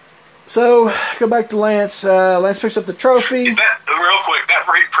 So go back to Lance. Lance picks up the trophy. Real quick, that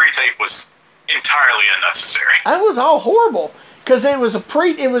pre-tape was entirely unnecessary. That was all horrible because it was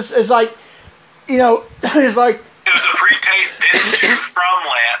it's like, it's like. It was a pre-tape pitch from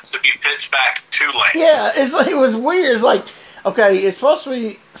Lance to be pitched back to Lance. Yeah, it was weird. It's like, okay, it's supposed to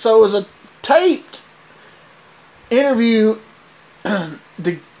be, so it was a taped interview to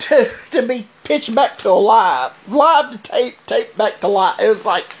be pitched back to a live to tape back to live. It was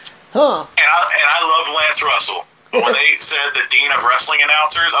like, huh. And I love Lance Russell. But when they said the Dean of Wrestling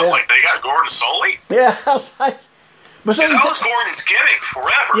Announcers, I was like, they got Gordon Soley? Yeah, I was like, but that was Gordon's gimmick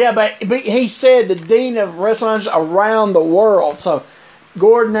forever. Yeah, but he said the Dean of Wrestling Around the World. So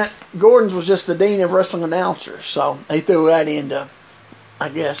Gordon's was just the Dean of Wrestling Announcers. So they threw that into, I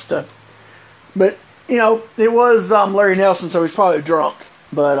guess, but, it was Larry Nelson, so he's probably drunk.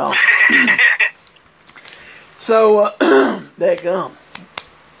 But, so, that gum.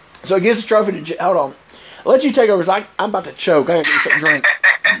 So he gives the trophy to, hold on. I'll let you take over, because I'm about to choke. I got to get something to drink.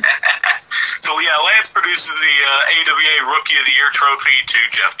 So, Lance produces the AWA Rookie of the Year trophy to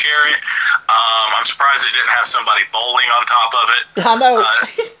Jeff Jarrett. I'm surprised it didn't have somebody bowling on top of it. I know.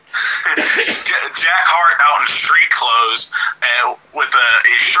 Jack Hart out in street clothes with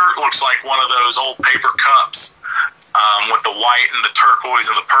his shirt looks like one of those old paper cups with the white and the turquoise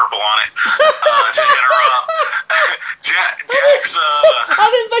and the purple on it to interrupt. Jack's... I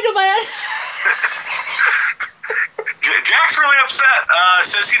didn't think of that. Jack's really upset.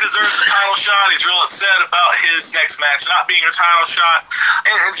 Says he deserves a title shot. He's real upset about his next match not being a title shot.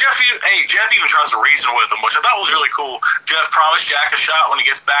 And Jeff even tries to reason with him, which I thought was really cool. Jeff promised Jack a shot when he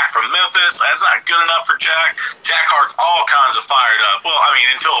gets back from Memphis. That's not good enough for Jack. Jack Hart's all kinds of fired up. Well,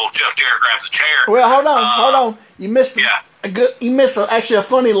 until Jeff Jarrett grabs a chair. Well, hold on. You missed actually a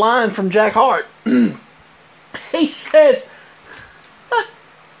funny line from Jack Hart.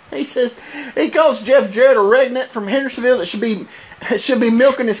 He calls Jeff Jarrett a redneck from Hendersonville that should be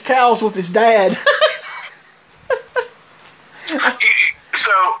milking his cows with his dad.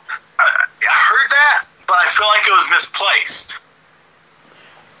 So I heard that, but I feel like it was misplaced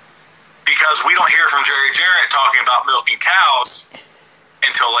because we don't hear from Jerry Jarrett talking about milking cows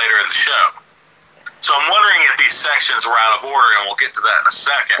until later in the show. So I'm wondering if these sections were out of order, and we'll get to that in a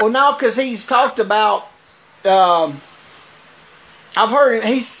second. Well, no, because he's talked about. I've heard him.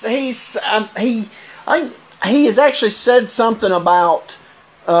 He has actually said something about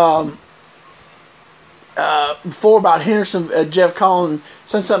before about Henderson. Jeff Collins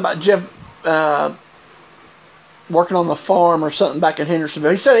said something about Jeff working on the farm or something back in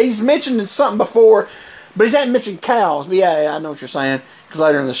Hendersonville. He said he's mentioned something before, but he hasn't mentioned cows. But yeah, I know what you're saying because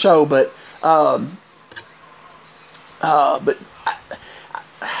later in the show, but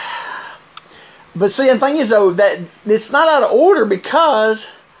see, the thing is, though, that it's not out of order because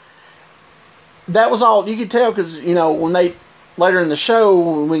that was all you could tell because, when they, later in the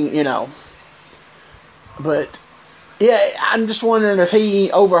show, but, yeah, I'm just wondering if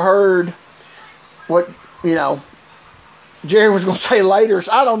he overheard what, Jerry was going to say later.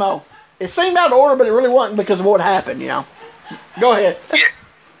 So I don't know. It seemed out of order, but it really wasn't because of what happened, Go ahead. Yeah,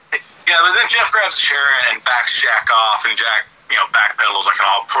 but then Jeff grabs a chair and backs Jack off, and Jack backpedals like an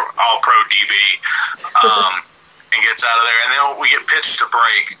all-pro DB and gets out of there. And then we get pitched to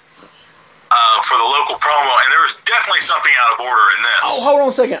break for the local promo, and there was definitely something out of order in this. Oh, hold on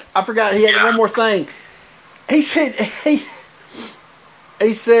a second. I forgot he had one more thing. He said when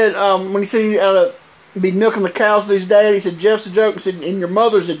he said you ought to be milking the cows with his dad, he said Jeff's a joke, and your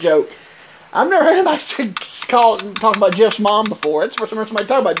mother's a joke. I've never heard anybody talk about Jeff's mom before. It's the first time somebody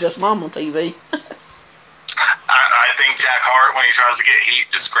talk about Jeff's mom on TV. I think Jack Hart, when he tries to get heat,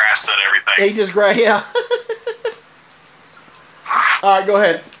 just grasps at everything. He just yeah. All right, go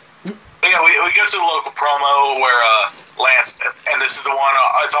ahead. Yeah, we go to the local promo where Lance, and this is the one,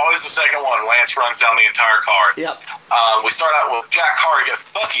 it's always the second one, Lance runs down the entire card. Yep. We start out with Jack Hart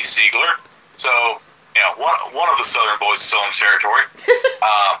against Bucky Siegler. So, one of the Southern boys is still in territory.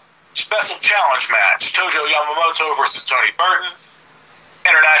 Special challenge match, Tojo Yamamoto versus Tony Burton.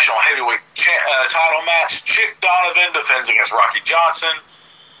 International heavyweight title match, Chick Donovan defends against Rocky Johnson.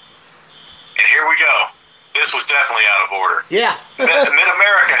 And here we go. This was definitely out of order. Yeah.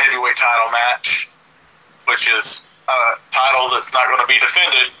 Mid-America heavyweight title match, which is a title that's not going to be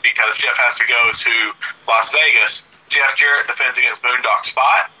defended because Jeff has to go to Las Vegas. Jeff Jarrett defends against Boondock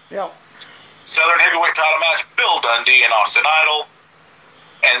Spot. Yeah. Southern heavyweight title match, Bill Dundee and Austin Idol.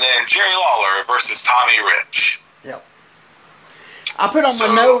 and then Jerry Lawler versus Tommy Rich. Yep. I put on my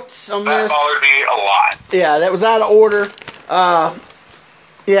notes on that this. That bothered me a lot. Yeah, that was out of order.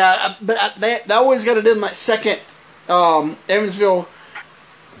 Yeah, but they always got to do my second Evansville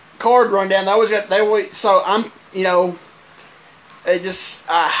card rundown. So I'm, it just,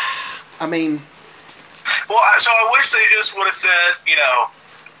 I mean. Well, so I wish they just would have said, in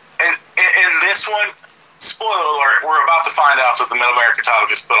this one, spoiler alert, we're about to find out that the Mid-America title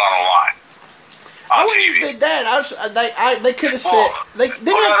gets put on the line. I wouldn't even did that. They could have said. What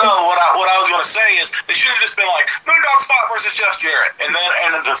I was going to say is they should have just been like Moondog Spot versus Jeff Jarrett, and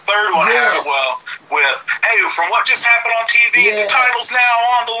then the third one had it with hey, from what just happened on TV, the title's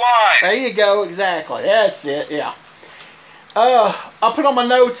now on the line. There you go. Exactly. That's it. Yeah. I put on my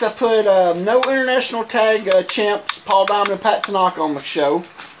notes. I put no international tag champs Paul Diamond and Pat Tanaka on the show.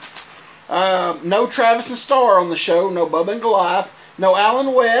 No Travis and Starr on the show. No Bubba and Goliath. No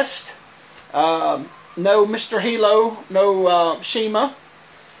Alan West. No Mr. Hilo, no Shima,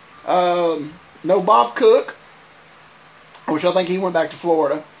 no Bob Cook, which I think he went back to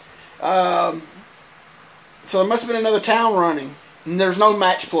Florida. So there must have been another town running. And there's no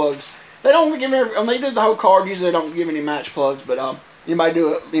match plugs. They don't give they did the whole card. Usually they don't give any match plugs, but you might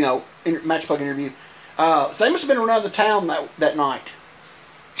do a match plug interview. So they must have been another town that night.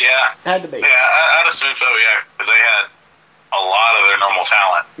 Yeah, had to be. Yeah, I'd assume so. Yeah, because they had a lot of their normal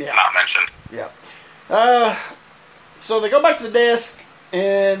talent not mentioned. Yeah. So they go back to the desk,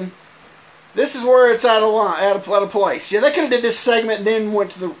 and this is where it's out of place. Yeah, they could have did this segment and then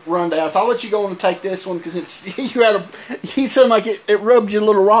went to the rundown. So I'll let you go on and take this one because you sound like it rubbed you a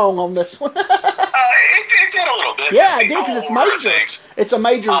little wrong on this one. It did a little bit. Yeah, it did because it's major. It's a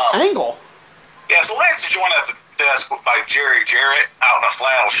major angle. Yeah, so Lance is joined at the desk by Jerry Jarrett out in a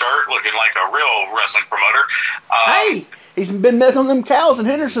flannel shirt, looking like a real wrestling promoter. Hey, he's been milking them cows in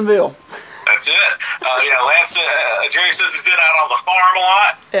Hendersonville. That's it. Lance, Jerry says he's been out on the farm a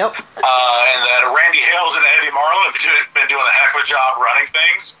lot. Yep. And that Randy Hales and Eddie Marlin have been doing a heck of a job running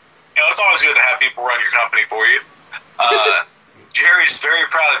things. It's always good to have people run your company for you. Jerry's very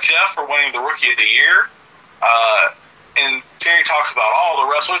proud of Jeff for winning the Rookie of the Year. And Jerry talks about all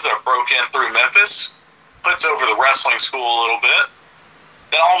the wrestlers that have broke in through Memphis, puts over the wrestling school a little bit.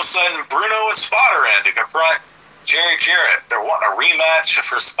 Then all of a sudden, Bruno and Spot are in to confront Jerry Jarrett. They're wanting a rematch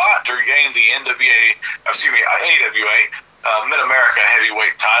for Spot to regain the AWA Mid-America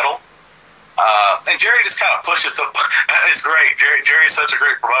Heavyweight title. And Jerry just kind of pushes it's great. Jerry's such a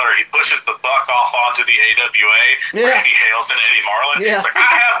great promoter. He pushes the buck off onto the AWA, Randy Hales and Eddie Marlin. Yeah. It's like,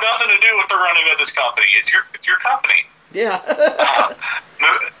 I have nothing to do with the running of this company. It's your company. Yeah.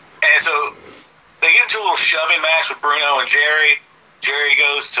 And so they get into a little shoving match with Bruno and Jerry. Jerry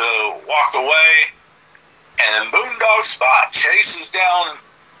goes to walk away. And Moondog Spot chases down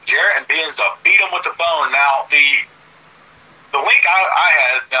Jarrett and begins to beat him with the bone. Now, the link I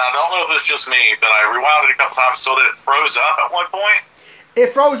had, now I don't know if it was just me, but I rewound it a couple times, so that it froze up at one point. It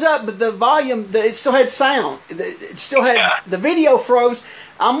froze up, but the volume, it still had sound. It still had, the video froze.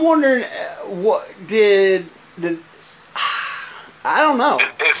 I'm wondering, what did I don't know.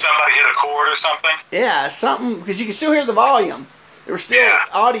 Did somebody hit a cord or something? Yeah, something, because you can still hear the volume. There was still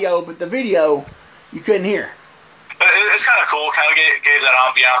audio, but the video, you couldn't hear. It's kind of cool. Kind of gave that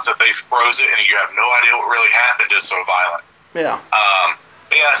ambiance that they froze it and you have no idea what really happened. It's so violent. Yeah.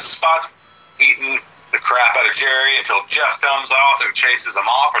 Spot's beating the crap out of Jerry until Jeff comes off and chases him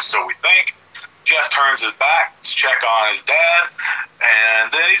off, or so we think. Jeff turns his back to check on his dad,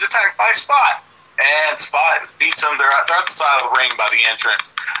 and then he's attacked by Spot. And Spot beats him. They're at the side of the ring by the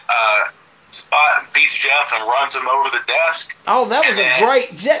entrance. Spot beats Jeff and runs him over the desk. Oh, that was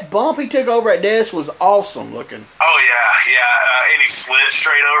that bump he took over at desk was awesome looking. Oh, yeah. And he slid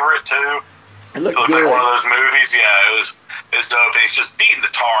straight over it, too. It looked good. Like one of those movies. Yeah, it was dope. And he's just beating the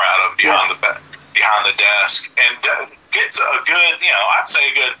tar out of him behind the desk. And gets a good, I'd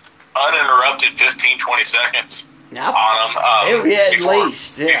say a good uninterrupted 15, 20 seconds on him.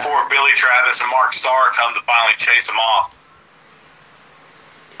 Before Billy Travis and Mark Starr come to finally chase him off.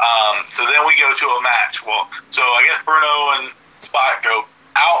 So then we go to a match. Well, so I guess Bruno and Spot go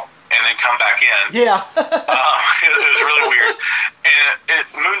out and then come back in. Yeah. It was really weird. And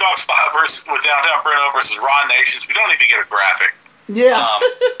it's Moondog Spot with Downtown Bruno versus Ron Nations. We don't even get a graphic. Yeah.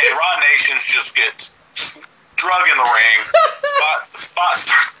 And Ron Nations just gets drug in the ring. Spot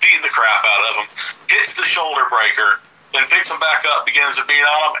starts beating the crap out of him. Hits the shoulder breaker. Then picks him back up, begins to beat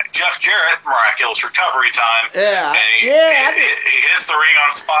on him. Jeff Jarrett, miraculous recovery time. Yeah. And he hits the ring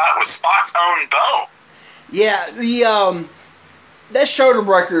on Spot with Spot's own bone. Yeah, that shoulder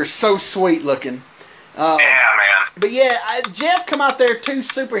breaker is so sweet looking. Yeah, man. But yeah, Jeff come out there too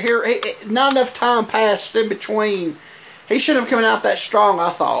superhero. Not enough time passed in between. He shouldn't have come out that strong, I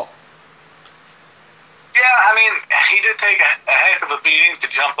thought. Yeah, I mean, he did take a heck of a beating to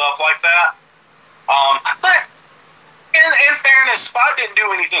jump up like that. But in fairness, Spot didn't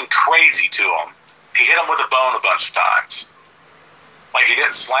do anything crazy to him. He hit him with a bone a bunch of times. Like, he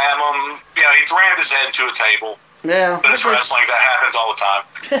didn't slam him. You know, he rammed his head into a table. Yeah. But it's wrestling. That happens all the time.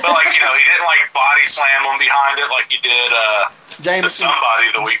 But, like, you know, he didn't, like, body slam him behind it like he did to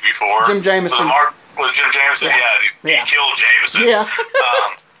somebody the week before. Jim Jameson. With Jim Jameson? Yeah, he killed Jameson. Yeah.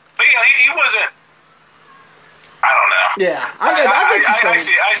 But, you know, he wasn't... I don't know. Yeah, I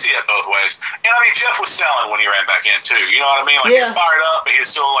see it both ways. And I mean, Jeff was selling when he ran back in too. You know what I mean? Like, he was fired up, but he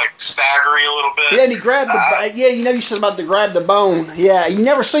was still like staggery a little bit. Yeah, and he grabbed you said about to grab the bone. Yeah, you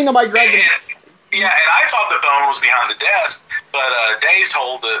never seen nobody grab the. Yeah, and I thought the bone was behind the desk, but Dave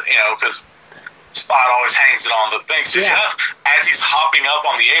told that, you know, because Spot always hangs it on the thing. So Jeff, as he's hopping up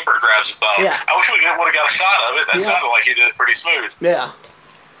on the apron, grabs the bone. Yeah. I wish we would have got a shot of it. That sounded like he did it pretty smooth. Yeah.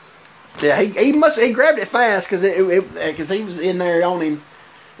 Yeah, he grabbed it fast because he was in there on him.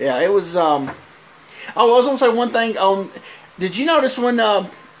 Yeah, it was. Oh, I was gonna say one thing. Did you notice when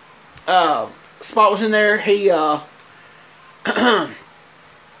Spot was in there? He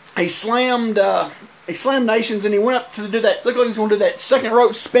he slammed Nations, and he went up to do that. Looked like he was going to do that second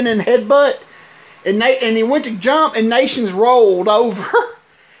rope spinning headbutt, and he went to jump, and Nations rolled over,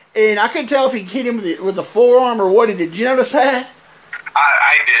 and I couldn't tell if he hit him with the forearm or what he did. Did you notice that?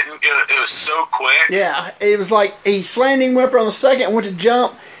 I didn't. It was so quick. Yeah, it was like he slammed him, went up on the second, and went to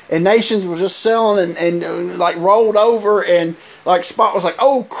jump, and Nations was just selling and like rolled over, and like Spot was like,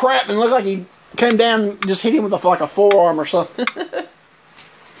 oh crap, and looked like he came down and just hit him with like a forearm or something.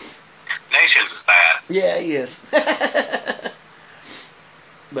 Nations is bad. Yeah, he is.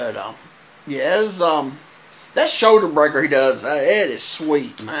 But yeah, it was that shoulder breaker he does. It is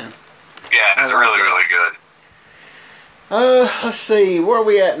sweet, man. Yeah, it's really good. Let's see, where are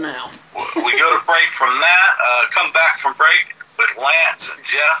we at now? We go to break from that, come back from break with Lance,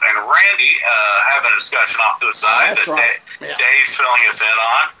 Jeff, and Randy having a discussion off to the side that Dave's filling us in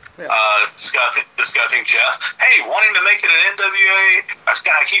on, discussing Jeff. Hey, wanting to make it an NWA, I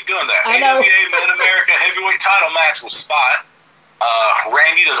keep doing that, NWA Mid-America Heavyweight title match with Spot.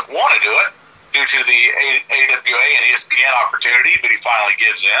 Randy doesn't want to do it due to the AWA and ESPN opportunity, but he finally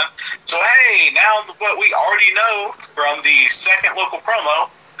gives in. So, hey, now what we already know from the second local promo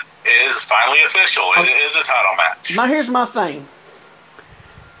is finally official. It is a title match. Now, here's my thing.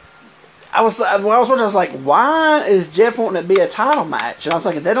 When I was watching, I was like, why is Jeff wanting it to be a title match? And I was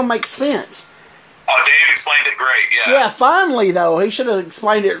like, that don't make sense. Oh, Dave explained it great, yeah. Yeah, finally, though. He should have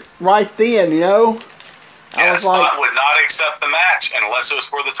explained it right then, you know? Yeah, Spot would not accept the match unless it was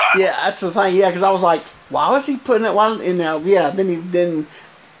for the title. Yeah, that's the thing. Yeah, because I was like, why was he putting it? Why? You know, yeah. Then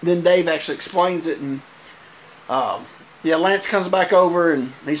Dave actually explains it, and Lance comes back over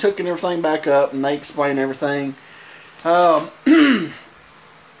and he's hooking everything back up, and they explain everything. Then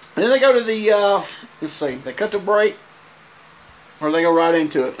they go to the let's see, they cut the break, or they go right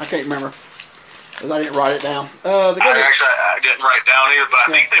into it. I can't remember. I didn't write it down. I didn't write it down either, but I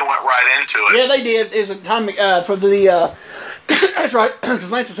think they went right into it. Yeah, they did. There's a time for the. That's right,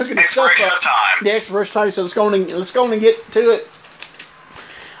 because Lance was hooking his stuff up. Expiration of time. The expiration time. So let's go on and get to it.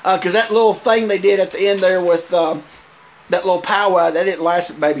 Because that little thing they did at the end there with that little powwow, that didn't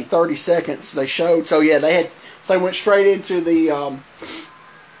last maybe 30 seconds. They showed. So yeah, they went straight into the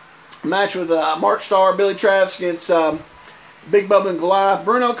match with Mark Starr, Billy Travis against. Big Bubba and Goliath.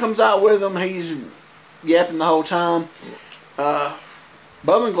 Bruno comes out with him. He's yapping the whole time. Bubba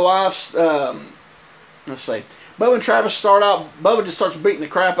and Goliath, let's see. Bubba and Travis start out. Bubba just starts beating the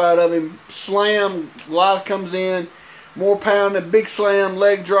crap out of him. Slam. Goliath comes in. More pounding. Big slam.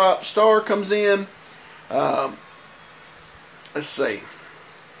 Leg drop. Starr comes in. Let's see.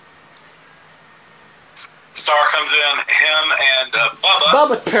 Starr comes in. Him and Bubba.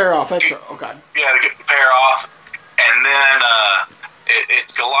 Bubba pair off. That's right. Okay. Yeah, they get the pair off. And then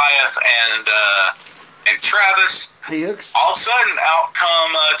it's Goliath and Travis. He hooks. All of a sudden, out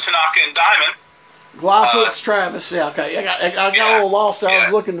come Tanaka and Diamond. Goliath hooks Travis. Yeah, okay. I got a little lost. I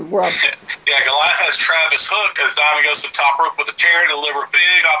was looking where I... Yeah, Goliath has Travis hooked as Diamond goes to the top rope with a chair to deliver a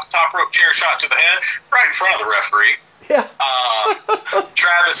big off the top rope chair shot to the head right in front of the referee. Yeah.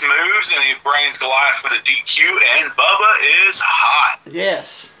 Travis moves and he brings Goliath with a DQ, and Bubba is hot.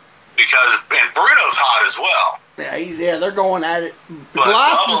 Yes. And Bruno's hot as well. Yeah, they're going at it. But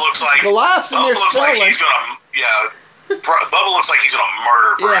Bubba looks like he's gonna. Yeah, Bubba looks like he's gonna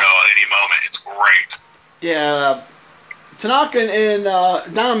murder Bruno at any moment. It's great. Yeah, Tanaka and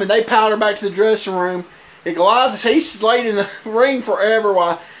Diamond, they powder back to the dressing room. And Goliath, he's laid in the ring forever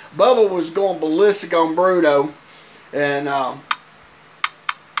while Bubba was going ballistic on Bruno. And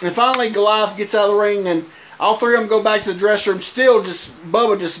finally Goliath gets out of the ring, and all three of them go back to the dressing room. Still just,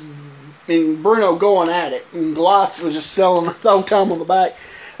 Bubba just, and Bruno going at it. And Goliath was just selling the whole time on the back.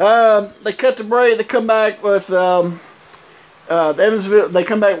 They cut the break. They come back with the Evansville. They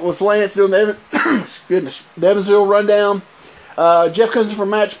come back with Lance doing the the Evansville rundown. Jeff comes in for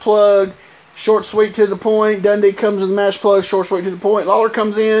match plug. Short, sweet, to the point. Dundee comes in the match plug. Short, sweet, to the point. Lawler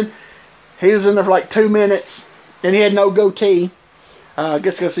comes in. He was in there for like 2 minutes. And he had no goatee. I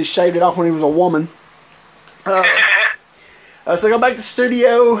guess because he shaved it off when he was a woman. So they go back to the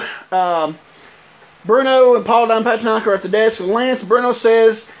studio. Bruno and Paul Don Patanaka are at the desk with Lance. Bruno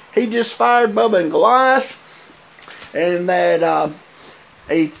says he just fired Bubba and Goliath. And that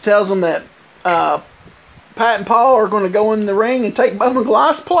he tells them that Pat and Paul are going to go in the ring and take Bubba and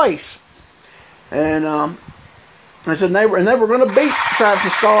Goliath's place. And I said they were going to beat Travis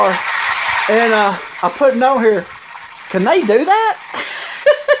and Star. And I put a note here. Can they do that?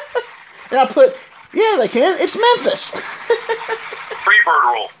 And I put, yeah, they can. It's Memphis. Free bird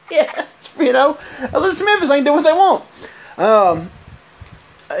rule. Yeah, you know, it's Memphis. They can do what they want.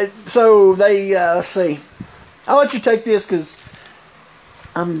 So they, let's see. I'll let you take this because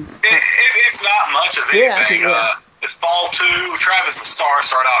it's not much of anything. Yeah. It's fall 2. Travis and Star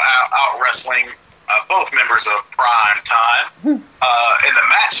start out wrestling both members of Prime Time. And the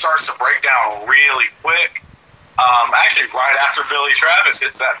match starts to break down really quick. Actually, right after Billy Travis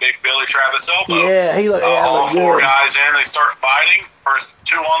hits that big Billy Travis elbow. Yeah, he looked all good. 4 guys in, they start fighting. First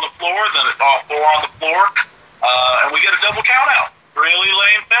 2 on the floor, then it's all 4 on the floor. And we get a double count out. Really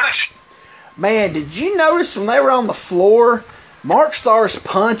lame finish. Man, did you notice when they were on the floor, Mark Starr's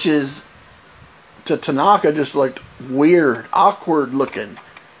punches to Tanaka just looked weird, awkward looking.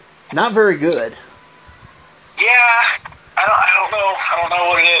 Not very good. Yeah, I don't know. I don't know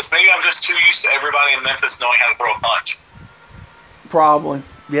what it is. Maybe I'm just too used to everybody in Memphis knowing how to throw a punch. Probably,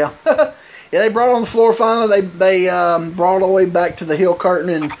 yeah. Yeah, they brought it on the floor finally. They brought it all the way back to the heel curtain,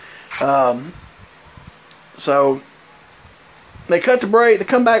 and so they cut the break. They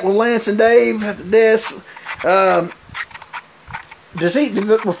come back with Lance and Dave at the desk.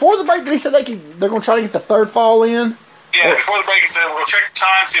 Before the break, did he say they're going to try to get the third fall in? Yeah, before the break, he said, we'll check the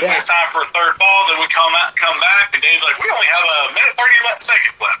time, see if we have time for a third fall. Then we come back, and Dave's like, we only have a minute 30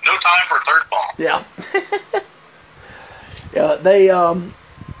 seconds left. No time for a third fall. Yeah. Yeah, they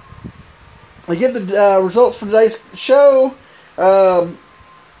give the results for today's show.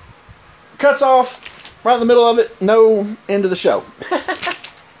 Cuts off right in the middle of it. No end of the show.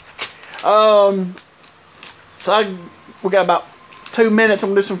 So we got about 2 minutes.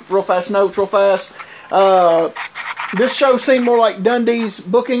 I'm going to do some real fast notes, real fast. This show seemed more like Dundee's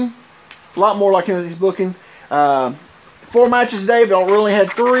booking. A lot more like Dundee's booking. 4 matches today, but only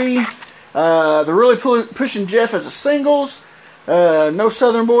had 3. They're really pushing Jeff as a singles. No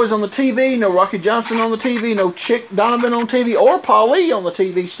Southern Boys on the TV. No Rocky Johnson on the TV. No Chick Donovan on TV. Or Paulie on the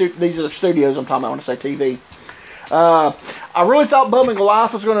TV. These are the studios I'm talking about when I say TV. I really thought Bubba and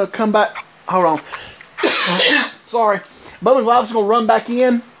Goliath was going to come back. Hold on. Sorry. Bubba and Goliath was going to run back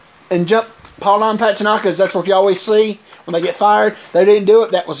in and jump Paul Don Pat Tanaka, because that's what you always see when they get fired. They didn't do it.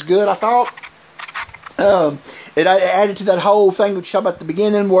 That was good, I thought. It added to that whole thing we talked about at the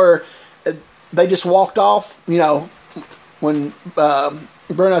beginning where they just walked off, you know, when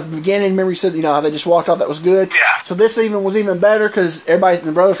Bruno at the beginning, remember you said, you know, how they just walked off, that was good. Yeah. So this was even better because everybody,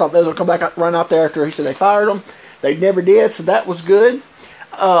 the brother thought they was going to come back, run out there after he said they fired them. They never did, so that was good.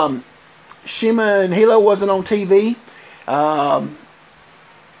 Shima and Hilo wasn't on TV.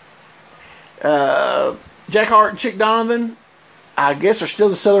 Jack Hart and Chick Donovan, I guess, are still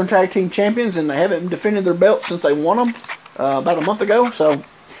the Southern Tag Team Champions, and they haven't defended their belts since they won them about a month ago. So,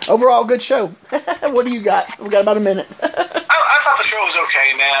 overall, good show. What do you got? We got about a minute. I thought the show was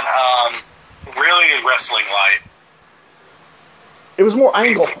okay, man. Really wrestling light. It was more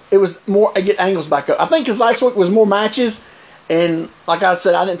angle. It was more, I get angles back up. I think because last week was more matches, and like I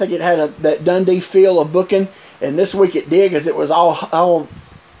said, I didn't think it had that Dundee feel of booking, and this week it did because it was all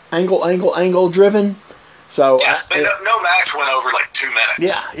angle driven. So yeah, but no match went over like 2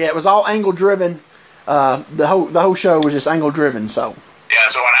 minutes. Yeah, it was all angle driven. The whole show was just angle driven. So yeah,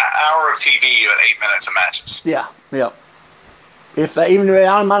 so an hour of TV, you had 8 minutes of matches. Yeah. If they even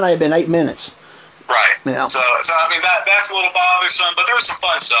it might have been 8 minutes. Right. Yeah. So I mean that's a little bothersome, but there was some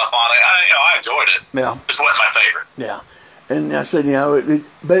fun stuff on it. I enjoyed it. Yeah. Just wasn't my favorite. Yeah. And I said, you know, I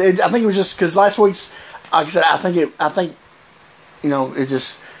think it was just because last week's, like I said, I think, you know, it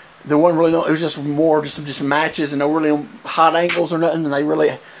just there wasn't really no. It was just more just matches and no really hot angles or nothing. And they really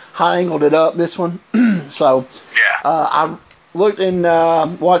hot angled it up this one. So Yeah. I looked and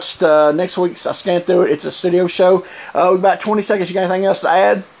watched next week's. I scanned through it. It's a studio show. About 20 seconds. You got anything else to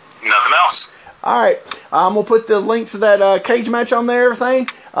add? Nothing else. All right. We'll put the link to that cage match on there. Everything.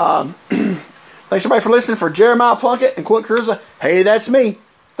 Thanks everybody for listening. For Jeremiah Plunkett and Quentin Charisma. Hey, that's me.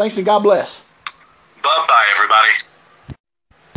 Thanks and God bless. Bye-bye, everybody.